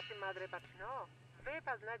aparati madre bačno, ve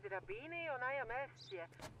pa znać rabine i onaja mestje,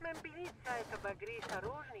 mempinica eto bagrisha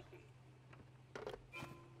ružniki.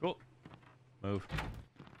 Cool. Move.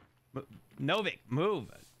 Novik, move.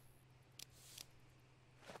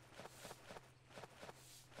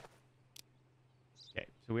 Okay,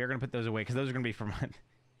 so we are going to put those away because those are going to be for month.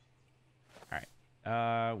 All right.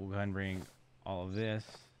 We'll go ahead and bring all of this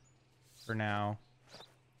for now.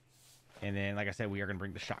 And then, like I said, we are going to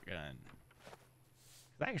bring the shotgun.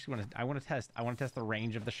 I want to test the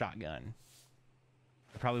range of the shotgun.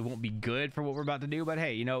 It probably won't be good for what we're about to do, but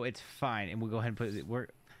hey, you know, it's fine. And we'll go ahead and put it.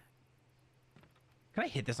 Can I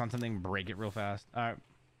hit this on something and break it real fast? All right.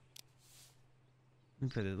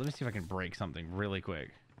 Let me see if I can break something really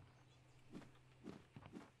quick.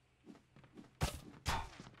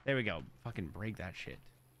 There we go. Fucking break that shit.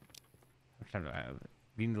 How much time do I have?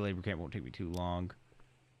 Being the labor camp won't take me too long.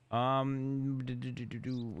 We're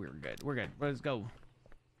good. We're good. Let's go.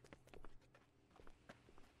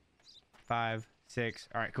 5, 6.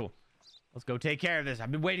 All right, cool. Let's go take care of this.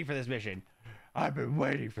 I've been waiting for this mission. I've been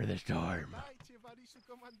waiting for this time.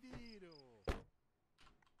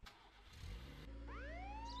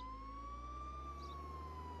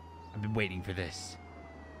 I've been waiting for this.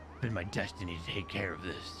 It's been my destiny to take care of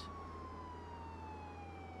this.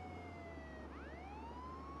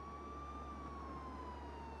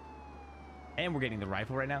 And we're getting the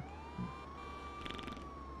rifle right now.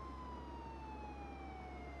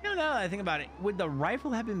 No, now that I think about it, would the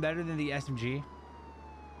rifle have been better than the SMG?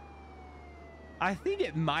 I think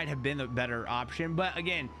it might have been the better option, but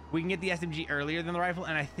again, we can get the SMG earlier than the rifle,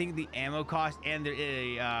 and I think the ammo cost and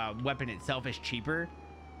the weapon itself is cheaper,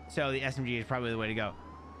 so the SMG is probably the way to go.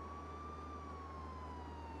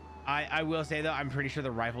 I will say though, I'm pretty sure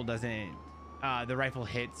the rifle doesn't. The rifle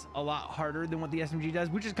hits a lot harder than what the SMG does,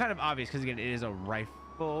 which is kind of obvious because again, it is a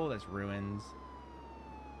rifle. That's ruins.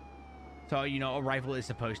 So, you know, a rifle is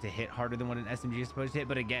supposed to hit harder than what an SMG is supposed to hit.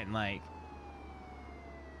 But again, like,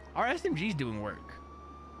 our SMG is doing work.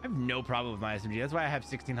 I have no problem with my SMG. That's why I have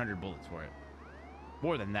 1,600 bullets for it.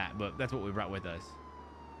 More than that, but that's what we brought with us.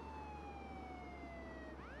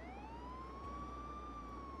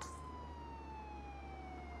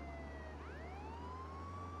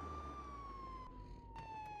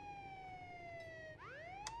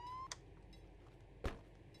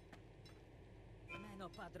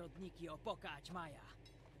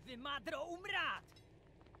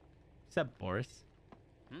 What's up, Boris?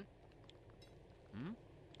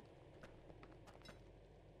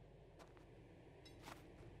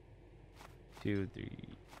 Two, three.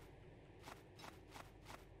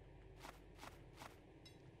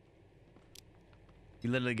 He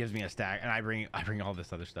literally gives me a stack, and I bring all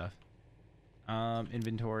this other stuff.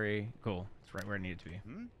 Inventory. Cool. It's right where I need it to be.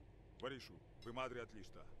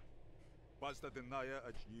 Паста денная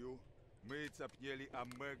очнил, мы цапнели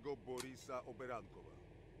Амего Бориса Оберанкова.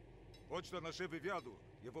 Вот что наше вывяду,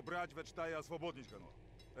 его брать вечтая свободничкано.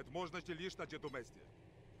 Это можно лишь на этом месте.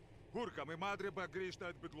 Гурка, мы мадре багришта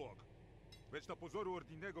от бедлог. Ведь на позору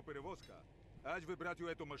ординного перевозка, аж выбрать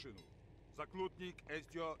эту машину. Заклутник,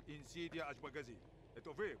 эстё, инсидия, аж магазин.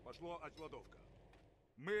 Это вы, пошло аж кладовка.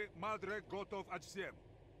 Мы, мадре, готов аж всем.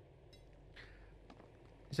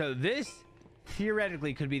 So this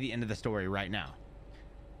theoretically could be the end of the story right now.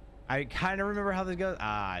 I kind of remember how this goes.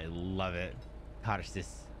 I love it.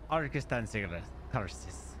 Acaristan cigarettes.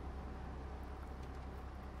 Acaristan.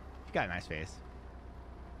 You got a nice face.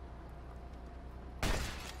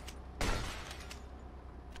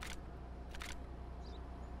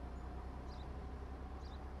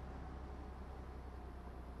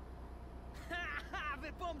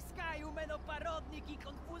 Wypomskają meno parodniki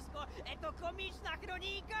konfusko, eto komiczna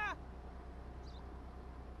kronika!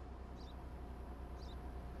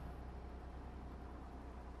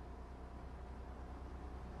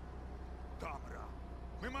 Тамра,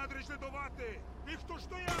 ми мадре слідувати! І хто ж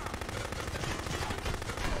то я?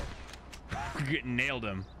 Nailed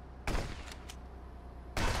him.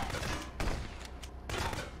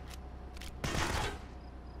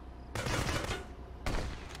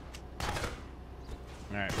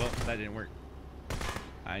 All right, well, that didn't work.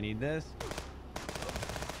 I need this.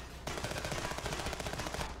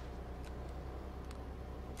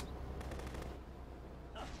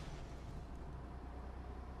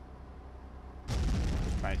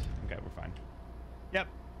 Nice. Okay, we're fine. Yep.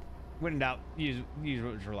 When in doubt, use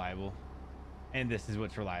what's reliable. And this is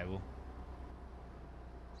what's reliable.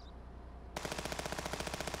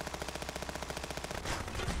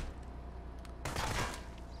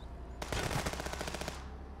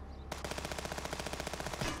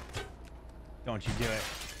 Don't you do it.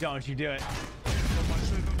 Don't you do it.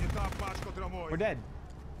 We're dead.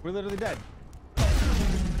 We're literally dead.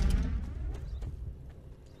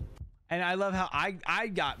 And I love how I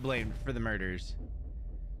got blamed for the murders.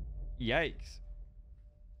 Yikes.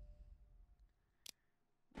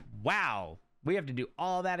 Wow. We have to do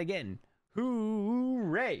all that again.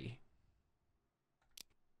 Hooray.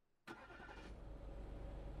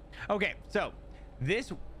 Okay, so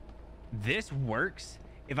this works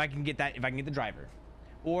if I can get that, if I can get the driver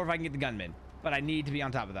or if I can get the gunman, but I need to be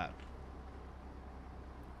on top of that.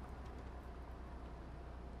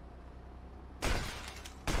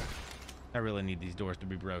 I really need these doors to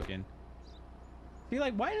be broken. Be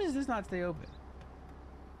like, why does this not stay open?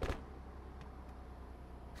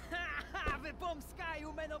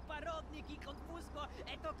 Wypomskają meno parodniki konfusko,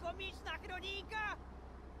 eto komiczna kronika!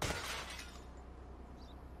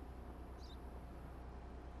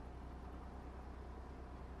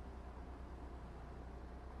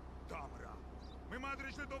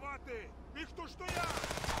 преследовати! Ніхто ж то я!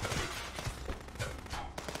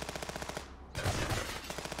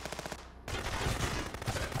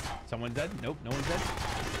 Someone dead? Nope, no one's dead.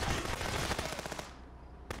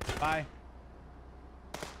 Bye.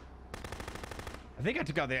 I think I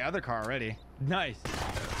took out the other car already. Nice.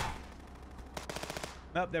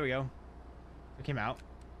 Oh, there we go. It came out.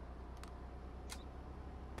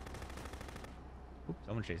 Oops,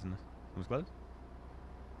 someone's chasing us. Someone's close.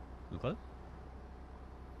 Someone's close.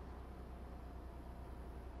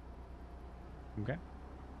 Okay.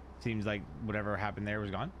 Seems like whatever happened there was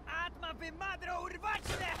gone. Atma by madro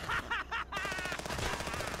urwaczne!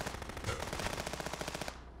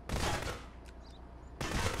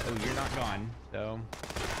 Oh, you're not gone, so.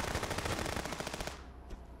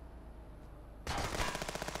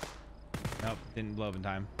 Nope, didn't blow up in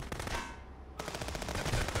time.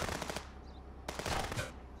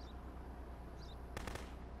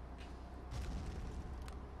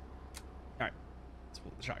 All right, let's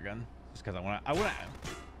pull the shotgun just because I want to.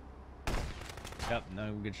 Yep,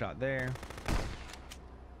 no good shot there.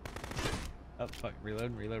 Oh fuck!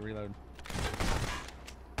 Reload, reload, reload.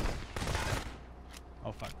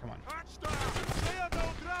 Oh fuck! Come on.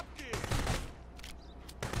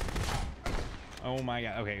 Oh my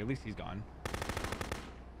god. Okay, at least he's gone.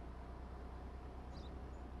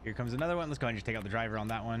 Here comes another one. Let's go ahead and just take out the driver on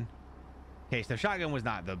that one. Okay, so shotgun was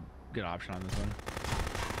not the good option on this one.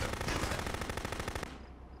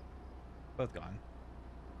 Both gone.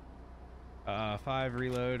 5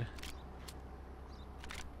 reload.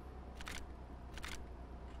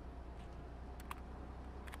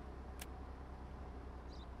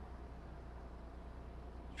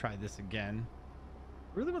 Try this again.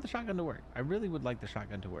 I really want the shotgun to work. I really would like the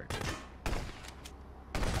shotgun to work.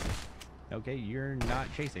 Okay, you're not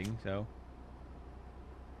chasing, so.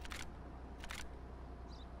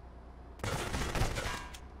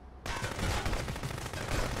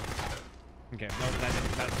 Okay, no,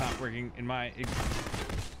 that's not working in my.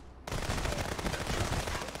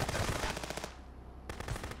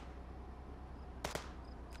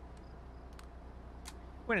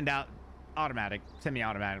 When in doubt, automatic,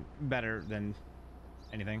 semi-automatic, better than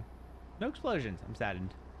anything. No explosions. I'm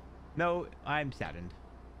saddened. No, I'm saddened.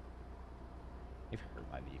 They've hurt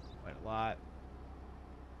my vehicle quite a lot.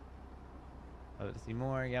 Oh, to see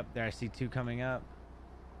more. Yep, there I see 2 coming up.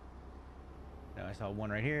 No, I saw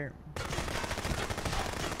 1 right here.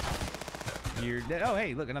 You're dead. Oh,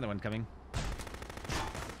 hey, look, another one coming.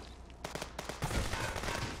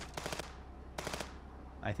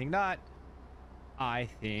 I think not. I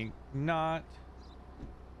think not.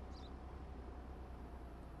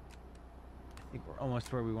 I think we're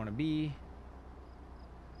almost where we want to be.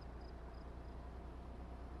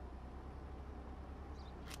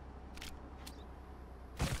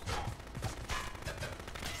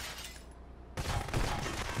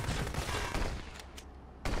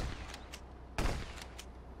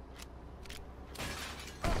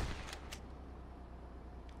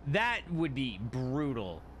 That would be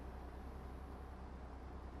brutal.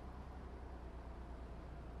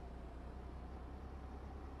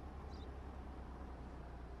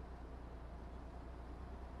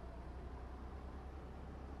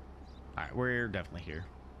 All right, we're definitely here.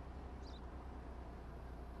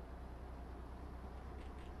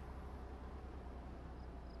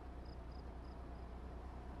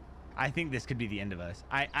 I think this could be the end of us.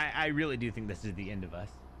 I really do think this is the end of us.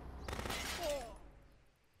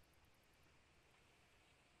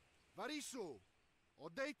 Varisu,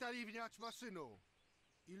 oddej talivňač masinu.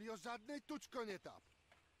 Ilio zadnej tučko netap.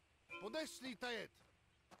 Podešli tajet.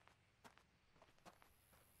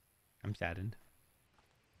 I'm saddened.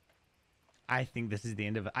 I think this is the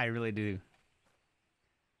end of it. I really do.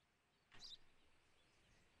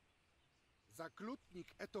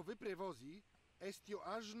 Zaklutnik eto wyprewozi, estio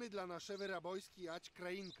ażny dla naszego rabojski ać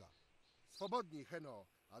krainka. Swobodni, heno,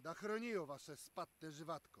 a da chronijo wasze spatne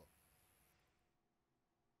żywatko.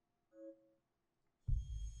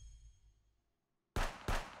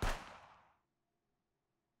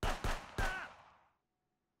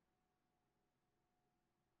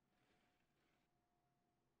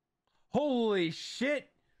 Holy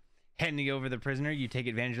shit! Handing over the prisoner, you take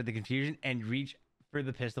advantage of the confusion and reach for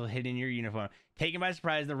the pistol hidden in your uniform. Taken by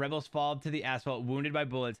surprise, the rebels fall to the asphalt, wounded by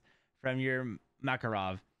bullets from your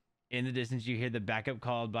Makarov. In the distance, you hear the backup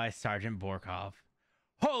called by Sergeant Borkov.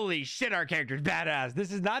 Holy shit, our character's badass!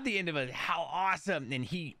 This is not the end of us. How awesome! And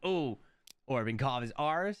he, oh, Orbankov is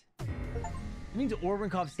ours. It means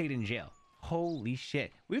Orbankov stayed in jail. Holy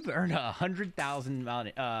shit! We've earned 100,000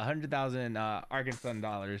 Acaristan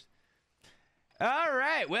dollars. All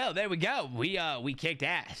right, well, there we go. We kicked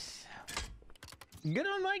ass. Good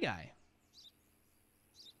on my guy.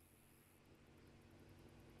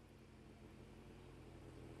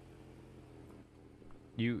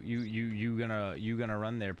 You gonna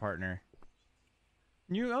run there, partner.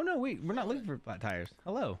 Oh no, wait, we're not looking for flat tires.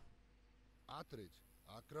 Hello. Attribution.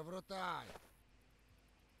 Akravrotai.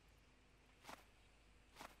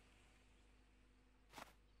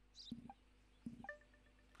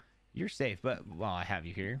 You're safe, but well, I have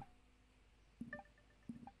you here.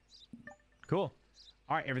 Cool.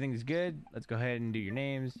 All right, everything's good. Let's go ahead and do your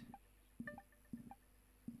names.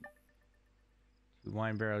 2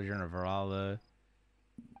 wine barrels. You're in a Varala.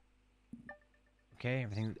 Okay,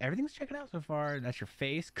 everything's checking out so far. That's your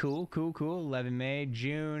face. Cool. 11 May,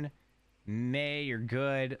 June, May. You're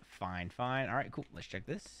good. Fine. All right, cool. Let's check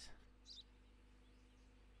this.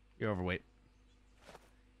 You're overweight.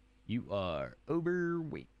 You are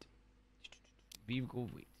overweight. Vehicle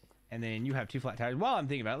weight. And then you have 2 flat tires. While I'm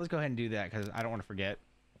thinking about it, let's go ahead and do that because I don't want to forget.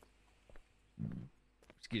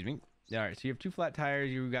 Excuse me. All right, so you have 2 flat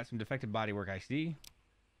tires. You got some defective bodywork, I see.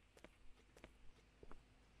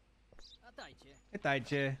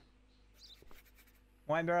 Itachi.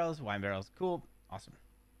 Wine barrels. Cool. Awesome.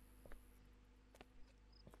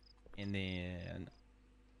 And then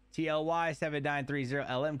TLY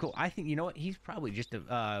 7930LM. Cool. I think, you know what? He's probably just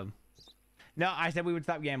a... No, I said we would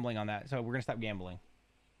stop gambling on that, so we're going to stop gambling.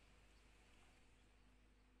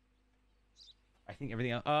 I think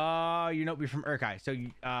everything else... Oh, you know, we're from Urkai. So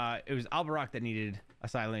it was Albarak that needed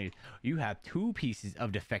asylum. You have 2 pieces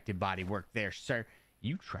of defective bodywork there, sir.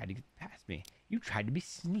 You tried to get past me. You tried to be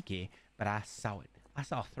sneaky, but I saw it. I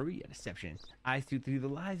saw 3 at deception. I threw through the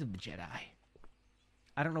lies of the Jedi.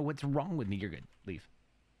 I don't know what's wrong with me. You're good. Leave.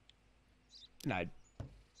 Denied.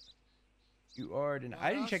 You are denied.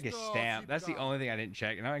 I didn't check his stamp. That's the only thing I didn't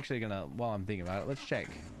check. And I'm actually gonna, while I'm thinking about it, let's check.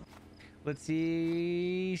 Let's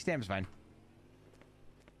see. Stamp's fine.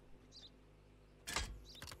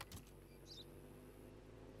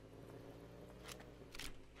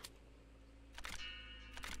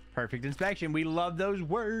 Perfect inspection. We love those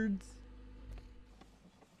words.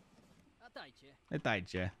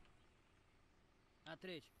 Itachi.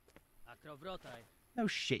 No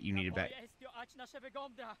shit, you need it back.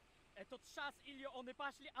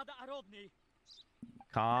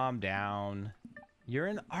 Calm down. You're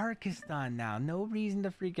in Acaristan now. No reason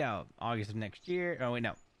to freak out. August of next year. Oh, wait,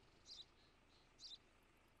 no.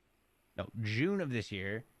 No, June of this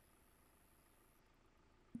year.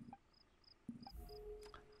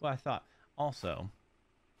 Well, I thought. Also,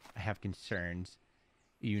 I have concerns.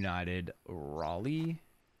 United Raleigh.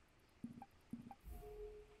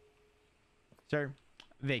 Sir,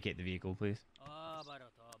 vacate the vehicle, please.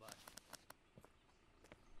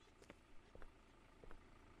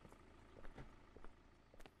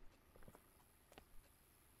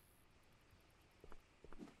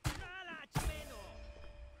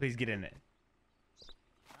 Please get in it.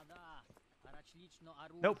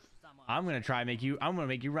 Nope. I'm gonna try make you. I'm gonna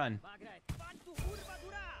make you run.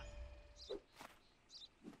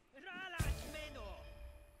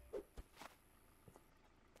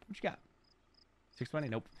 What you got? 620?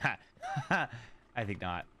 Nope. Ha. I think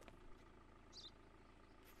not.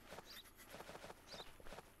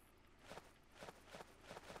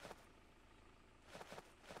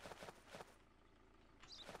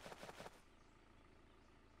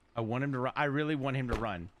 I want him to run. I really want him to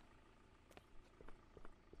run.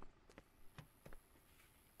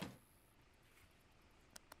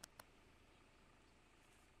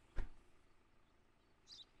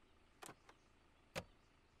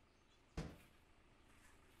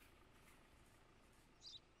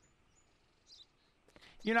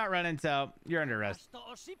 You're not running, so you're under arrest.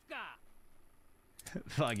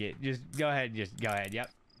 Fuck it. Just go ahead. Yep.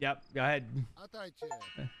 Go ahead.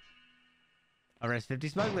 Arrest 50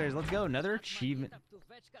 smugglers. Let's go. Another achievement.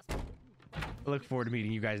 I look forward to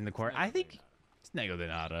meeting you guys in the court. I think Snego de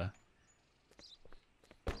nada.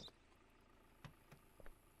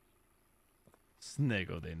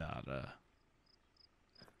 Snego de nada.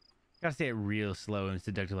 Gotta say it real slow and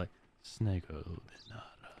seductive, like Snego de nada.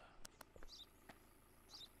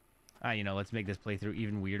 You know, let's make this playthrough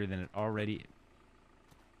even weirder than it already.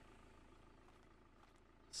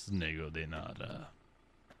 Snego de nada.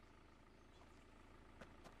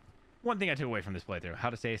 One thing I took away from this playthrough: how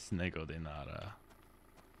to say Snego de nada.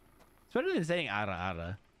 It's better than saying ara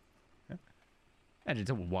ara. Imagine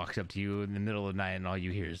someone walks up to you in the middle of the night and all you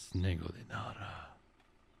hear is Snego de nada.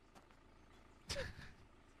 That's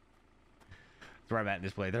where I'm at in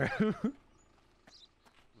this playthrough.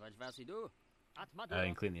 I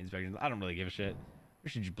didn't clean the inspections. I don't really give a shit. We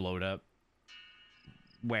should just blow it up.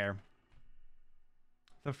 Where?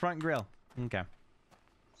 The front grill. Okay.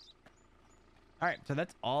 All right, so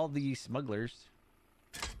that's all the smugglers.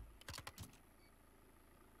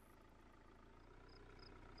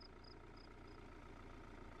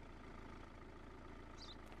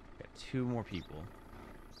 Got 2 more people.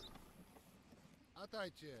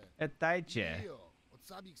 Atajcie. Etaiche. Od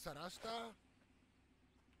sabik saraszta?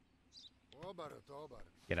 Tobar, tobar.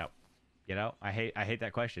 Get out. Get out. I hate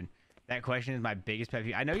that question. That question is my biggest pet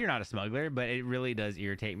peeve. I know you're not a smuggler, but it really does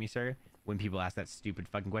irritate me, sir, when people ask that stupid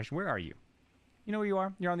fucking question. Where are you? You know where you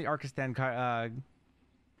are? You're on the Acaristan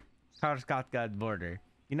Karskatgad border.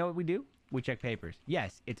 You know what we do? We check papers.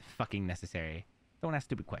 Yes, it's fucking necessary. Don't ask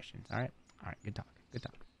stupid questions, all right? All right, good talk. Good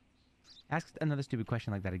talk. Ask another stupid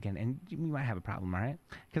question like that again, and you might have a problem, all right?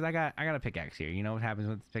 Because I got a pickaxe here. You know what happens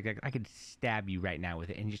with this pickaxe? I could stab you right now with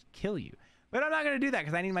it and just kill you. But I'm not going to do that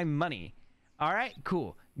because I need my money. All right?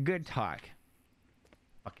 Cool. Good talk.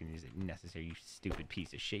 Fucking is it necessary, you stupid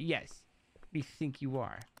piece of shit? Yes. What do you think you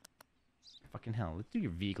are? Fucking hell. Let's do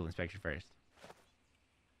your vehicle inspection first.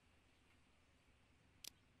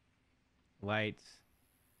 Lights.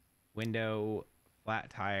 Window. Flat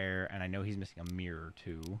tire. And I know he's missing a mirror,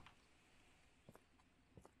 too.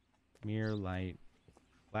 Mirror, light.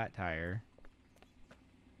 Flat tire.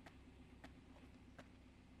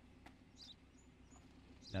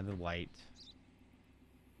 Another light.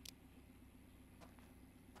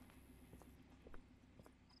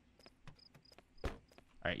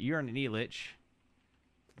 Alright, you're on an E-lich.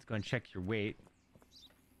 Let's go and check your weight.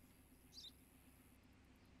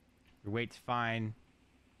 Your weight's fine.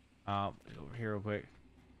 Over here real quick.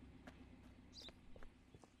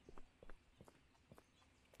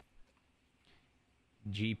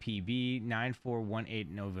 GPB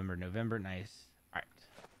 9418 November. Nice. Alright.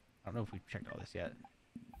 I don't know if we've checked all this yet.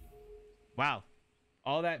 Wow.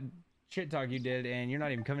 All that shit talk you did, and you're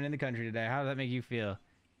not even coming in the country today. How does that make you feel?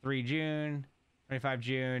 3 June. 25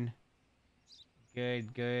 June.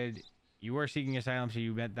 Good. You were seeking asylum, so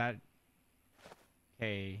you met that.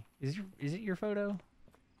 Okay. Is it your photo?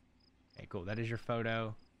 Okay, cool. That is your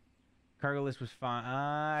photo. Cargo list was fine.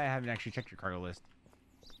 I haven't actually checked your cargo list.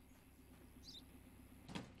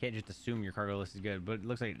 Can't just assume your cargo list is good, but it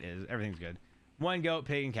looks like it is. Everything's good. 1 goat,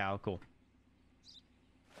 pig, and cow. Cool.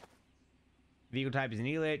 Vehicle type is an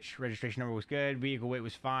E-lich. Registration number was good. Vehicle weight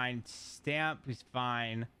was fine. Stamp was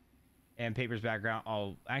fine. And papers background.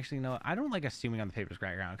 Oh, actually, no. I don't like assuming on the papers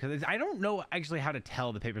background because I don't know actually how to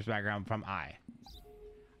tell the papers background from I.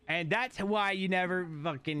 And that's why you never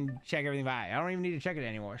fucking check everything by eye. I don't even need to check it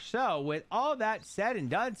anymore. So, with all that said and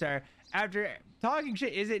done, sir, after talking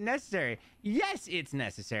shit, is it necessary? Yes, it's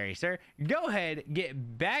necessary, sir. Go ahead,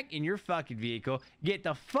 get back in your fucking vehicle, get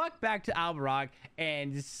the fuck back to Albarak,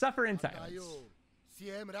 and suffer in silence.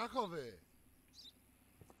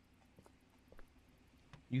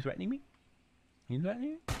 You threatening me? You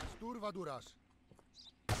threatening me?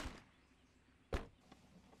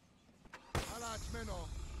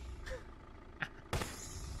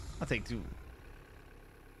 I'll take 2.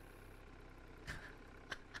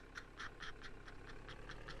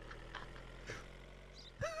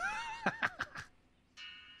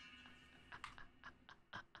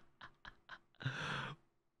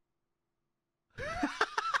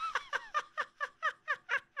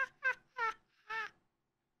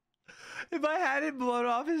 If I hadn't blown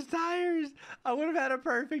off his tires, I would have had a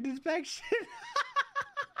perfect inspection.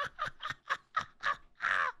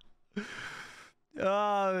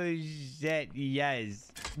 Oh, shit.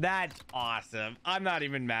 Yes. That's awesome. I'm not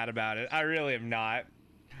even mad about it. I really am not.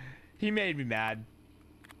 He made me mad.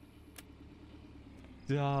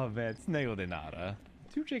 Oh, man. Snaggle de nada.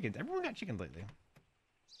 2 chickens. Everyone got chickens lately.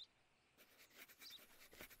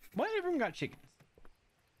 Why everyone got chickens?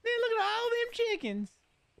 Man, look at all them chickens.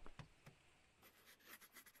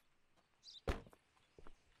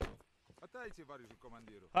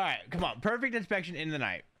 All right, come on. Perfect inspection in the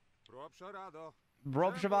night.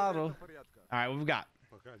 Rob Shavado. All right, what we got?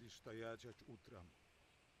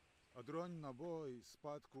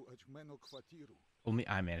 Only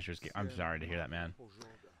I managed to escape. I'm sorry to hear that, man.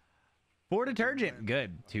 4 detergent.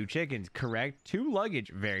 Good. 2 chickens. Correct. 2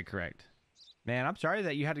 luggage. Very correct. Man, I'm sorry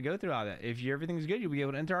that you had to go through all that. If everything's good, you'll be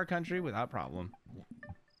able to enter our country without problem.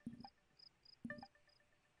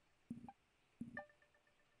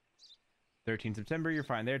 13 September, you're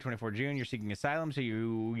fine there. 24 June, you're seeking asylum, so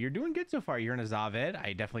you're doing good so far. You're in a Zaved.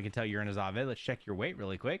 I definitely can tell you're in a Zaved. Let's check your weight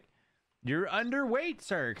really quick. You're underweight,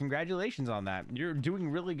 sir. Congratulations on that. You're doing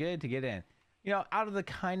really good to get in. You know, out of the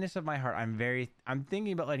kindness of my heart, I'm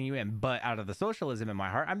thinking about letting you in, but out of the socialism in my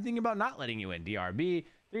heart, I'm thinking about not letting you in. DRB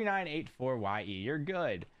 3984YE. You're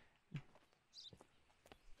good.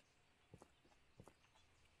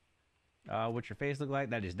 What's your face look like?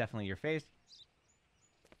 That is definitely your face.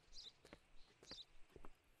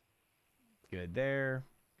 Good there.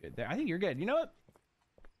 Good there. I think you're good. You know what?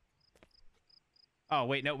 Oh,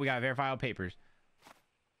 wait. No, we got to verify all papers.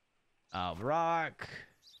 Rock.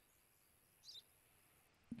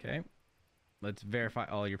 Okay. Let's verify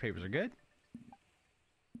all your papers are good.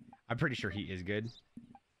 I'm pretty sure he is good.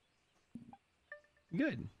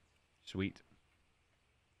 Good. Sweet.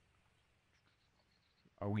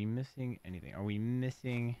 Are we missing anything? Are we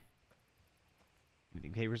missing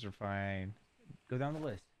anything? Papers are fine. Go down the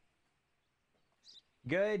list.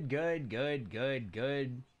 Good, good, good, good,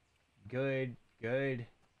 good, good, good,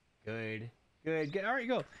 good, good, good. All right,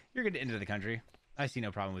 go. You're good to enter the country. I see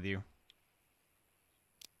no problem with you.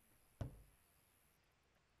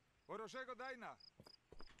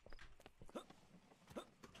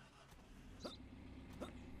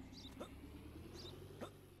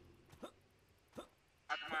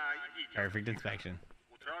 Perfect inspection.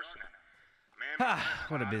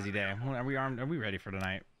 What a busy day. Are we armed? Are we ready for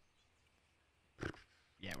tonight?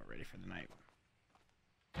 Yeah, we're ready for the night.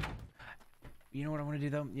 You know what I want to do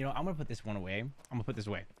though? You know, I'm gonna put this one away. I'm gonna put this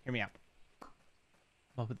away. Hear me out.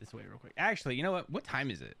 I'll put this away real quick. Actually, you know what? What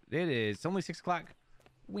time is it? It's only 6 o'clock.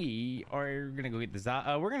 We are gonna go get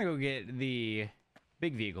the we're gonna go get the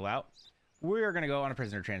big vehicle out. We're gonna go on a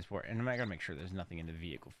prisoner transport, and I'm gonna make sure there's nothing in the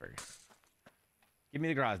vehicle first. Give me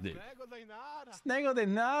the garage, dude. Snego de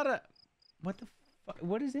nada. What the fuck?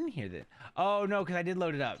 What is in here then? Oh no, because I did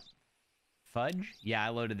load it up. Fudge? Yeah, I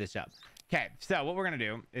loaded this up. Okay, so what we're gonna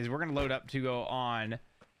do is we're gonna load up to go on.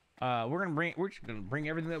 We're just gonna bring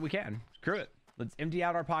everything that we can. Screw it. Let's empty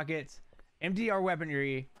out our pockets, empty our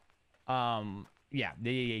weaponry. Yeah. Got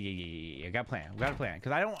a plan. We got a plan.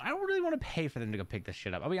 Because I don't really want to pay for them to go pick this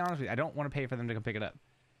shit up. I'll be honest with you. I don't want to pay for them to go pick it up.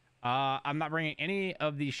 I'm not bringing any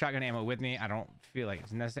of the shotgun ammo with me. I don't feel like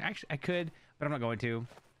it's necessary. Actually, I could, but I'm not going to.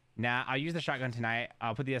 Nah, I'll use the shotgun tonight.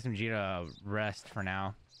 I'll put the SMG to rest for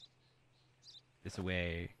now. This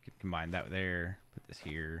away. Combine that there. Put this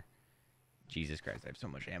here. Jesus Christ, I have so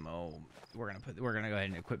much ammo. We're gonna go ahead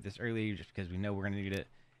and equip this early just because we know we're gonna need it.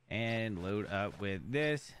 And load up with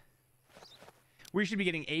this. We should be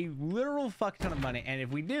getting a literal fuck ton of money, and if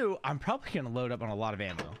we do, I'm probably gonna load up on a lot of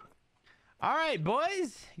ammo. All right,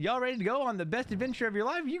 boys, y'all ready to go on the best adventure of your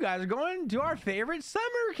life? You guys are going to our favorite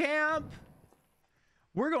summer camp.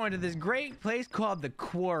 We're going to this great place called the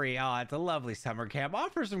Quarry. Oh, it's a lovely summer camp.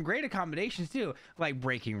 Offers some great accommodations too, like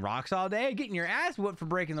breaking rocks all day, getting your ass whooped for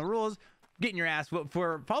breaking the rules, getting your ass whooped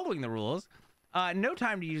for following the rules. No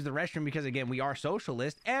time to use the restroom because again, we are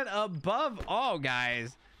socialist, and above all,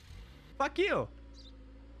 guys, fuck you.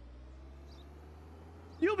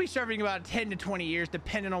 You'll be serving about 10 to 20 years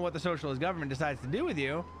depending on what the socialist government decides to do with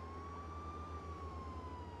you.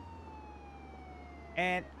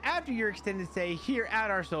 And after your extended stay here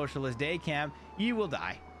at our socialist day camp, you will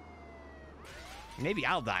die. Maybe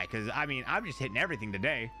I'll die because, I mean, I'm just hitting everything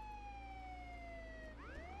today.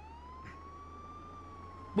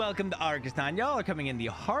 Welcome to Acaristan. Y'all are coming in the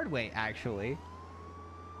hard way, actually.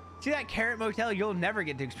 See that Carrot Motel? You'll never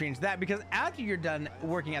get to experience that because after you're done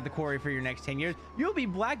working at the quarry for your next 10 years, you'll be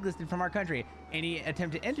blacklisted from our country. Any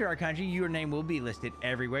attempt to enter our country, your name will be listed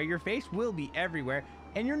everywhere. Your face will be everywhere.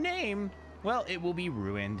 And your name, well, it will be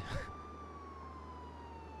ruined.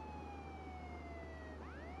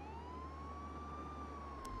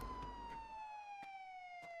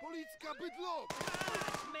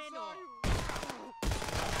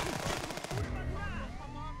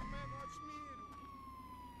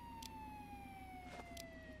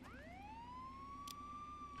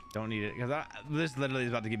 Don't need it because this literally is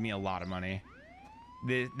about to give me a lot of money.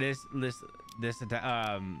 This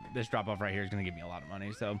drop off right here is gonna give me a lot of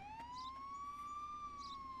money. So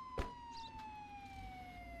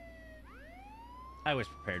I was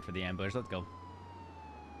prepared for the ambush. Let's go.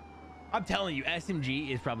 I'm telling you,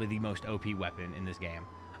 SMG is probably the most OP weapon in this game.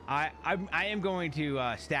 I am going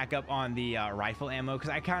to stack up on the rifle ammo because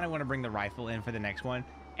I kind of want to bring the rifle in for the next one.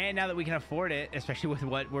 And now that we can afford it, especially with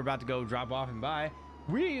what we're about to go drop off and buy.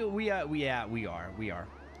 We are.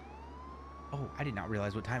 Oh, I did not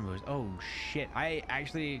realize what time it was. Oh shit, I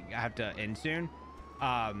actually have to end soon.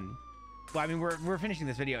 Well, I mean, we're finishing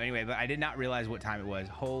this video anyway, but I did not realize what time it was.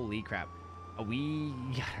 Holy crap. We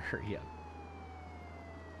gotta hurry up.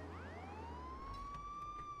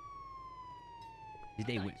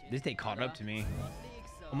 This day caught up to me.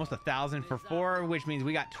 Almost 1,000 for 4, which means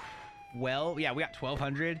we got 12. Yeah, we got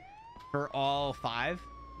 1,200 for all 5.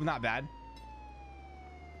 Not bad.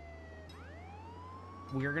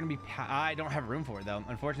 We're gonna be. I don't have room for it though.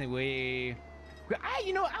 Unfortunately,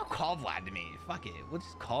 you know, I'll call Vlad to me. Fuck it. We'll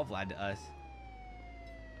just call Vlad to us.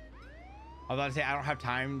 I was about to say I don't have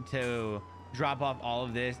time to drop off all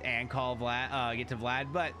of this and call Vlad, get to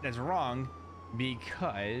Vlad, but that's wrong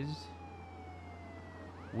because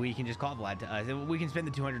we can just call Vlad to us. We can spend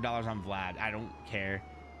the $200 on Vlad. I don't care.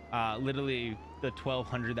 Literally, the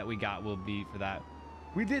 $1,200 that we got will be for that.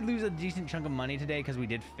 We did lose a decent chunk of money today because we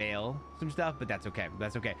did fail some stuff, but that's okay.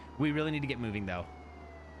 That's okay. We really need to get moving, though.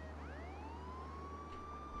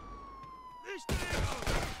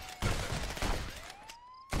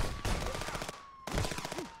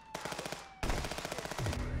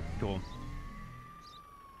 Cool.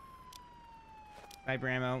 Sniper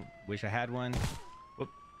ammo. Wish I had one. Whoop.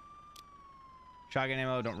 Shotgun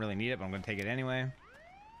ammo. Don't really need it, but I'm going to take it anyway.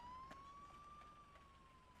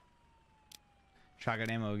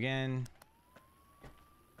 Shotgun ammo again.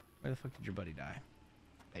 Where the fuck did your buddy die?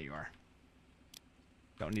 There you are.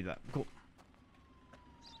 Don't need that. Cool.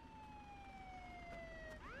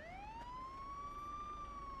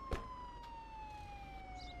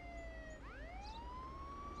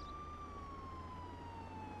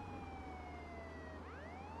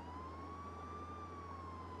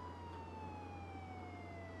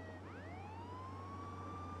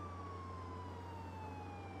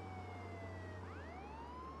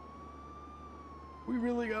 We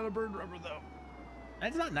really gotta burn rubber though.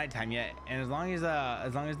 It's not nighttime yet, and as long as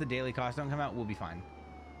the daily costs don't come out, we'll be fine.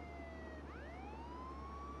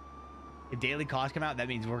 If daily costs come out, that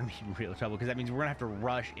means we're gonna be in real trouble, because that means we're gonna have to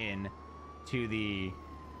rush in to the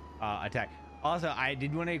attack. Also, I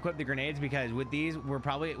did want to equip the grenades because with these,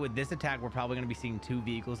 with this attack, we're probably gonna be seeing 2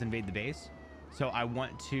 vehicles invade the base. So I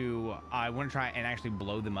want to try and actually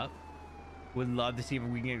blow them up. Would love to see if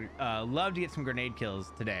we can love to get some grenade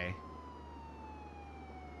kills today.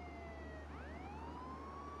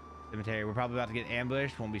 Cemetery. We're probably about to get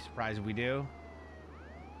ambushed. Won't be surprised if we do.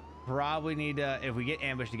 Probably need to, if we get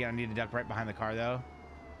ambushed again, I need to duck right behind the car though.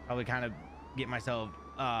 Probably kind of get myself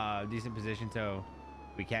decent position so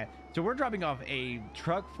we can. So we're dropping off a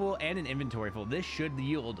truck full and an inventory full. This should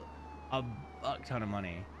yield a buck ton of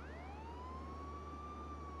money.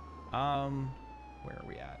 Where are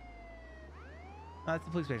we at? Oh, that's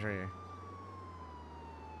the police station right here.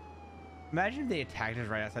 Imagine if they attacked us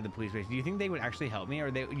right outside the police station. Do you think they would actually help me, or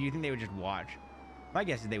do you think they would just watch? My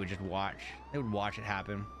guess is they would just watch. They would watch it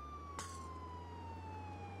happen.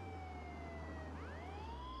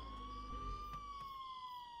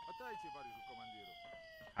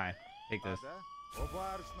 Hi, take this.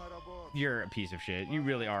 You're a piece of shit. You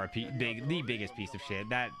really are the biggest piece of shit.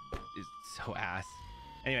 That is so ass.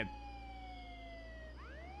 Anyway.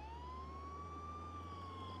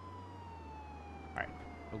 All right.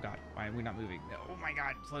 Oh god, why are we not moving? No, oh my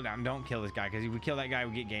god, slow down. Don't kill this guy, because if we kill that guy,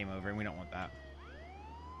 we get game over, and we don't want that.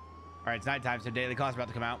 All right, it's nighttime, so daily cost about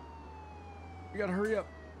to come out. We gotta hurry up.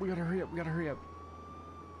 We gotta hurry up. We gotta hurry up.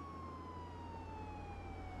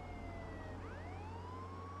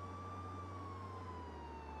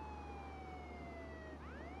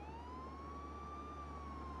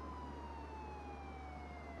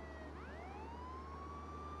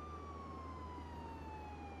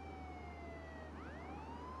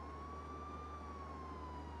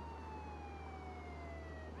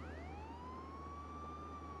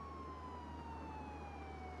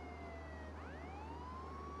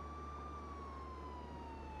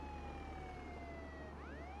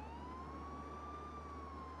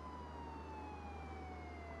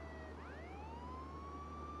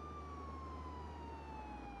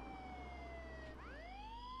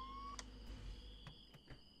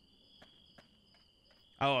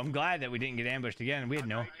 Oh, I'm glad that we didn't get ambushed again. We had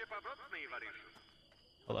no.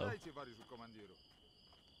 Hello.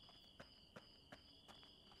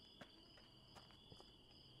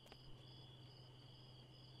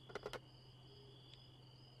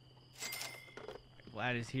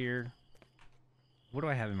 Vlad is here. What do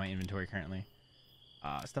I have in my inventory currently?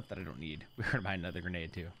 Stuff that I don't need. We're gonna buy another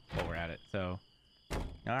grenade too while we're at it. So, all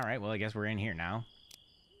right. Well, I guess we're in here now.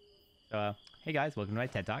 So, hey guys, welcome to my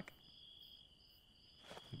TED Talk.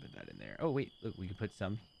 Put that in there. Oh wait, look, we can put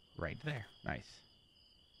some right there. Nice.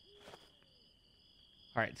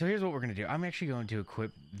 All right, so here's what we're gonna do. I'm actually going to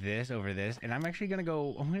equip this over this, and I'm actually gonna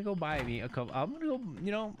go. I'm gonna go buy me a couple. I'm gonna go.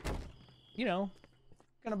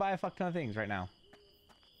 Gonna buy a fuck ton of things right now.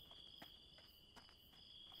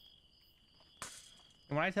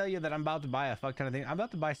 And when I tell you that I'm about to buy a fuck ton of things, I'm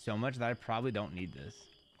about to buy so much that I probably don't need this.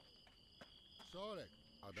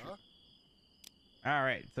 All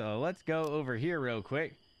right, so let's go over here real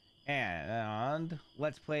quick, and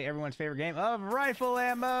let's play everyone's favorite game of rifle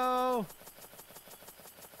ammo.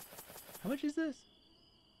 How much is this?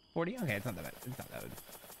 40? Okay, it's not that bad. It's not that bad.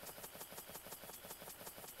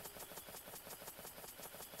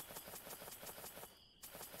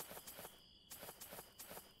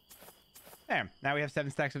 There. Now we have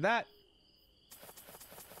 7 stacks of that.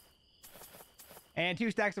 and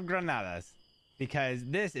 2 stacks of granadas, because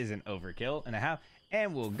this is an overkill and a half.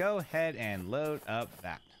 And we'll go ahead and load up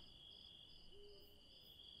that.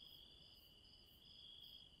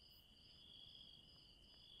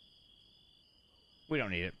 We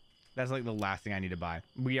don't need it. That's like the last thing I need to buy.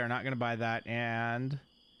 We are not going to buy that, and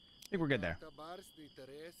I think we're good there.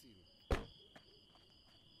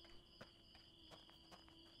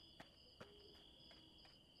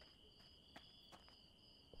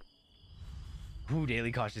 Ooh,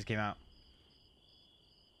 daily cost just came out.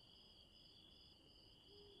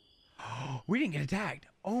 We didn't get attacked.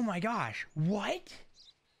 Oh my gosh. What?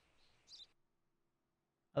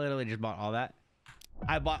 I literally just bought all that.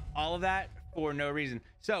 I bought all of that for no reason.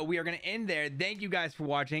 So we are going to end there. Thank you guys for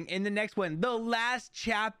watching. In the next one, the last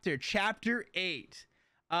chapter, chapter 8,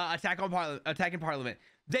 Attack in Parliament.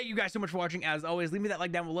 Thank you guys so much for watching. As always, leave me that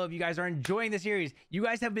like down below if you guys are enjoying the series. You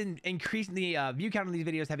guys have been increasing the view count on these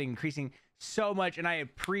videos, have been increasing so much, and I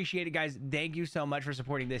appreciate it, guys. Thank you so much for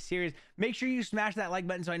supporting this series. Make sure you smash that like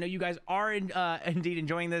button so I know you guys are indeed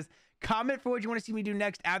enjoying this. Comment for what you want to see me do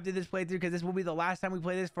next after this playthrough, because this will be the last time we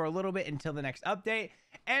play this for a little bit until the next update.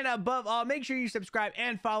 And above all, make sure you subscribe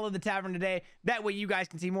and follow the tavern today. That way you guys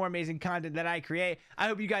can see more amazing content that I create. I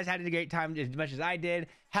hope you guys had a great time as much as I did.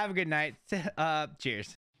 Have a good night.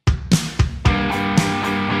 Cheers.